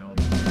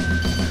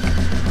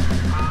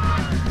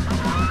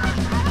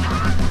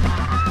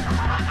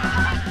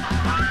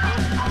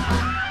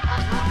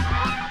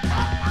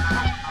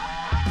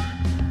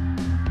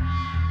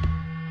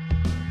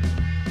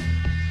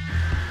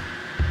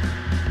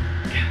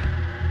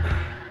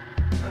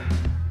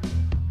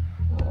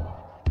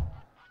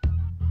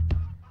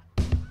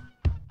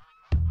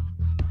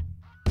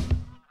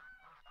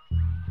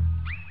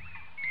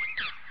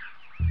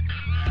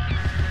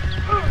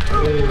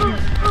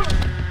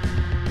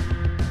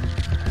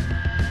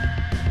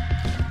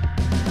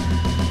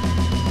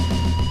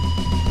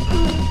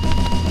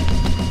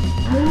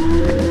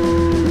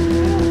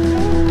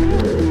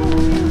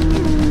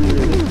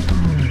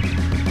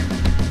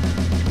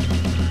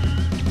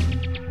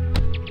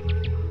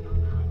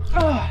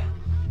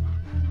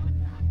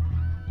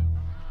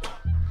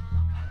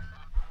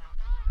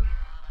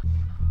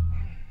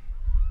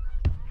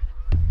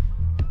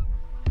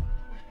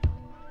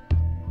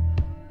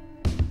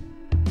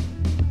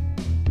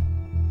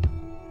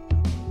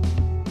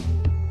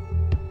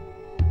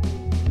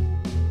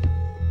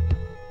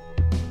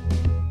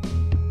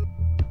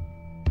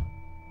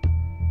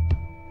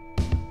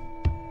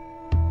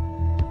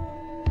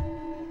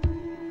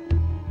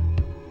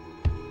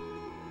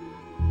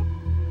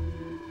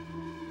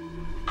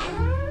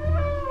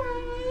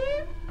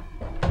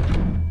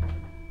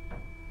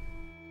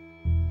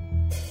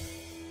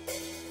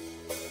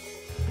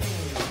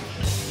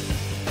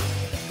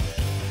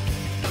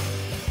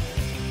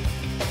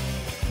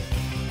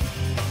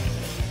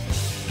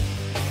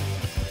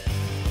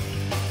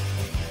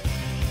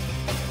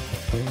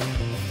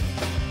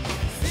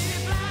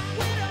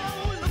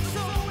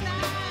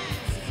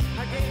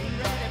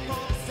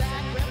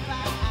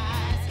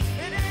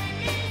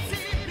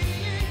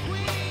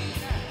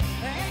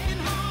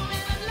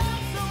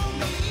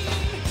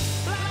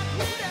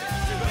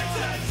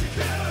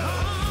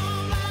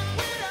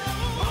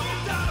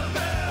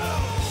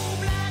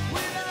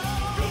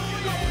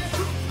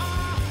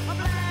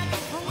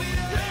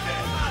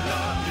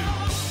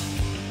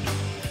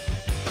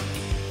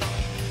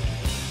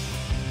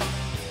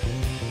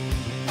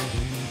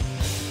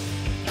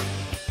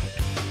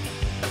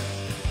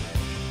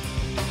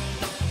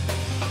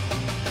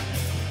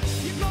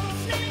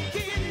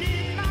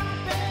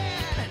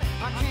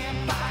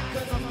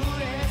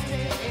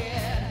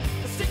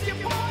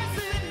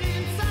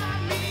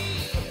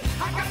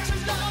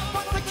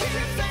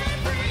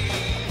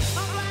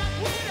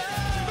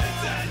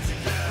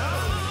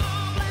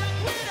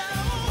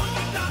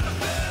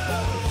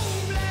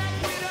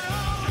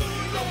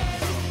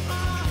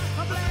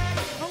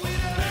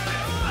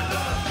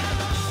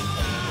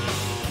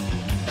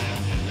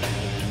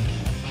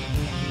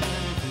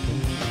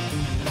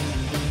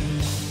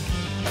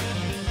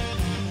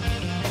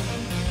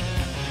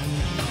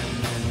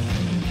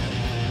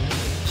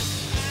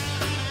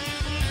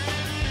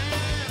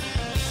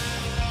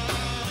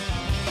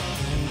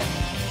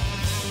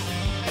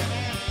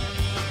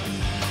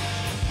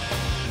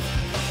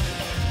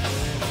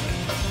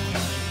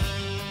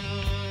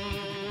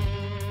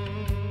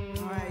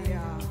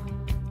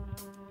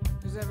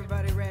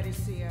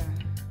 see,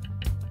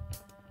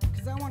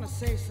 cause I wanna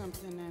say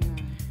something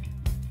and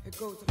it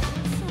goes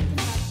something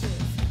like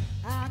this.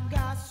 I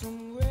got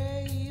some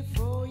way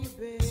for you,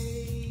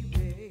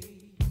 baby.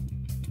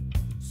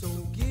 So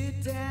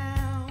get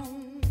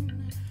down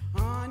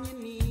on your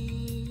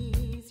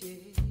knees,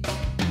 yeah.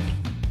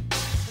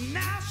 And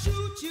I'll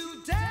shoot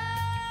you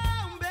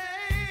down, baby.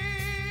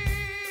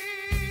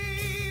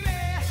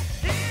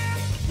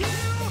 If you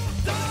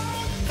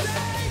don't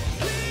say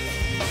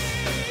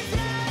please,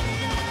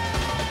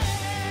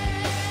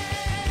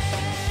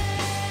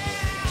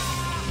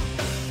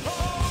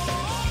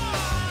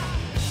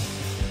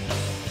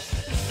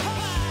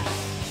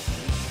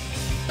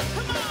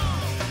 come on.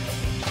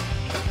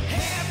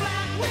 Hey,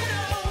 Black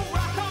Widow,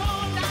 rock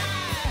all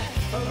night,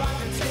 rock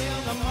until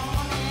the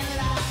morning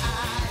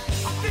light.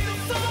 I feel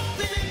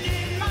something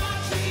in my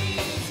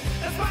dreams.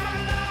 That's why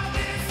love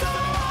is so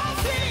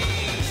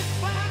unseen.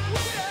 Black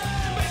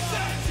Widow, make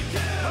sure she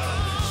kills.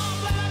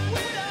 Oh, Black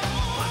Widow,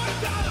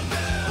 $100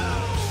 bill.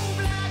 Oh,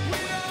 Black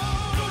Widow,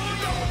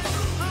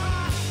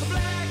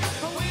 Black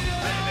Widow,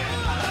 baby,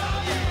 I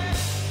love you.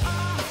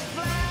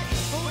 Black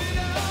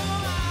Widow,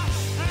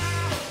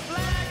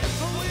 Black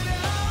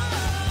Widow.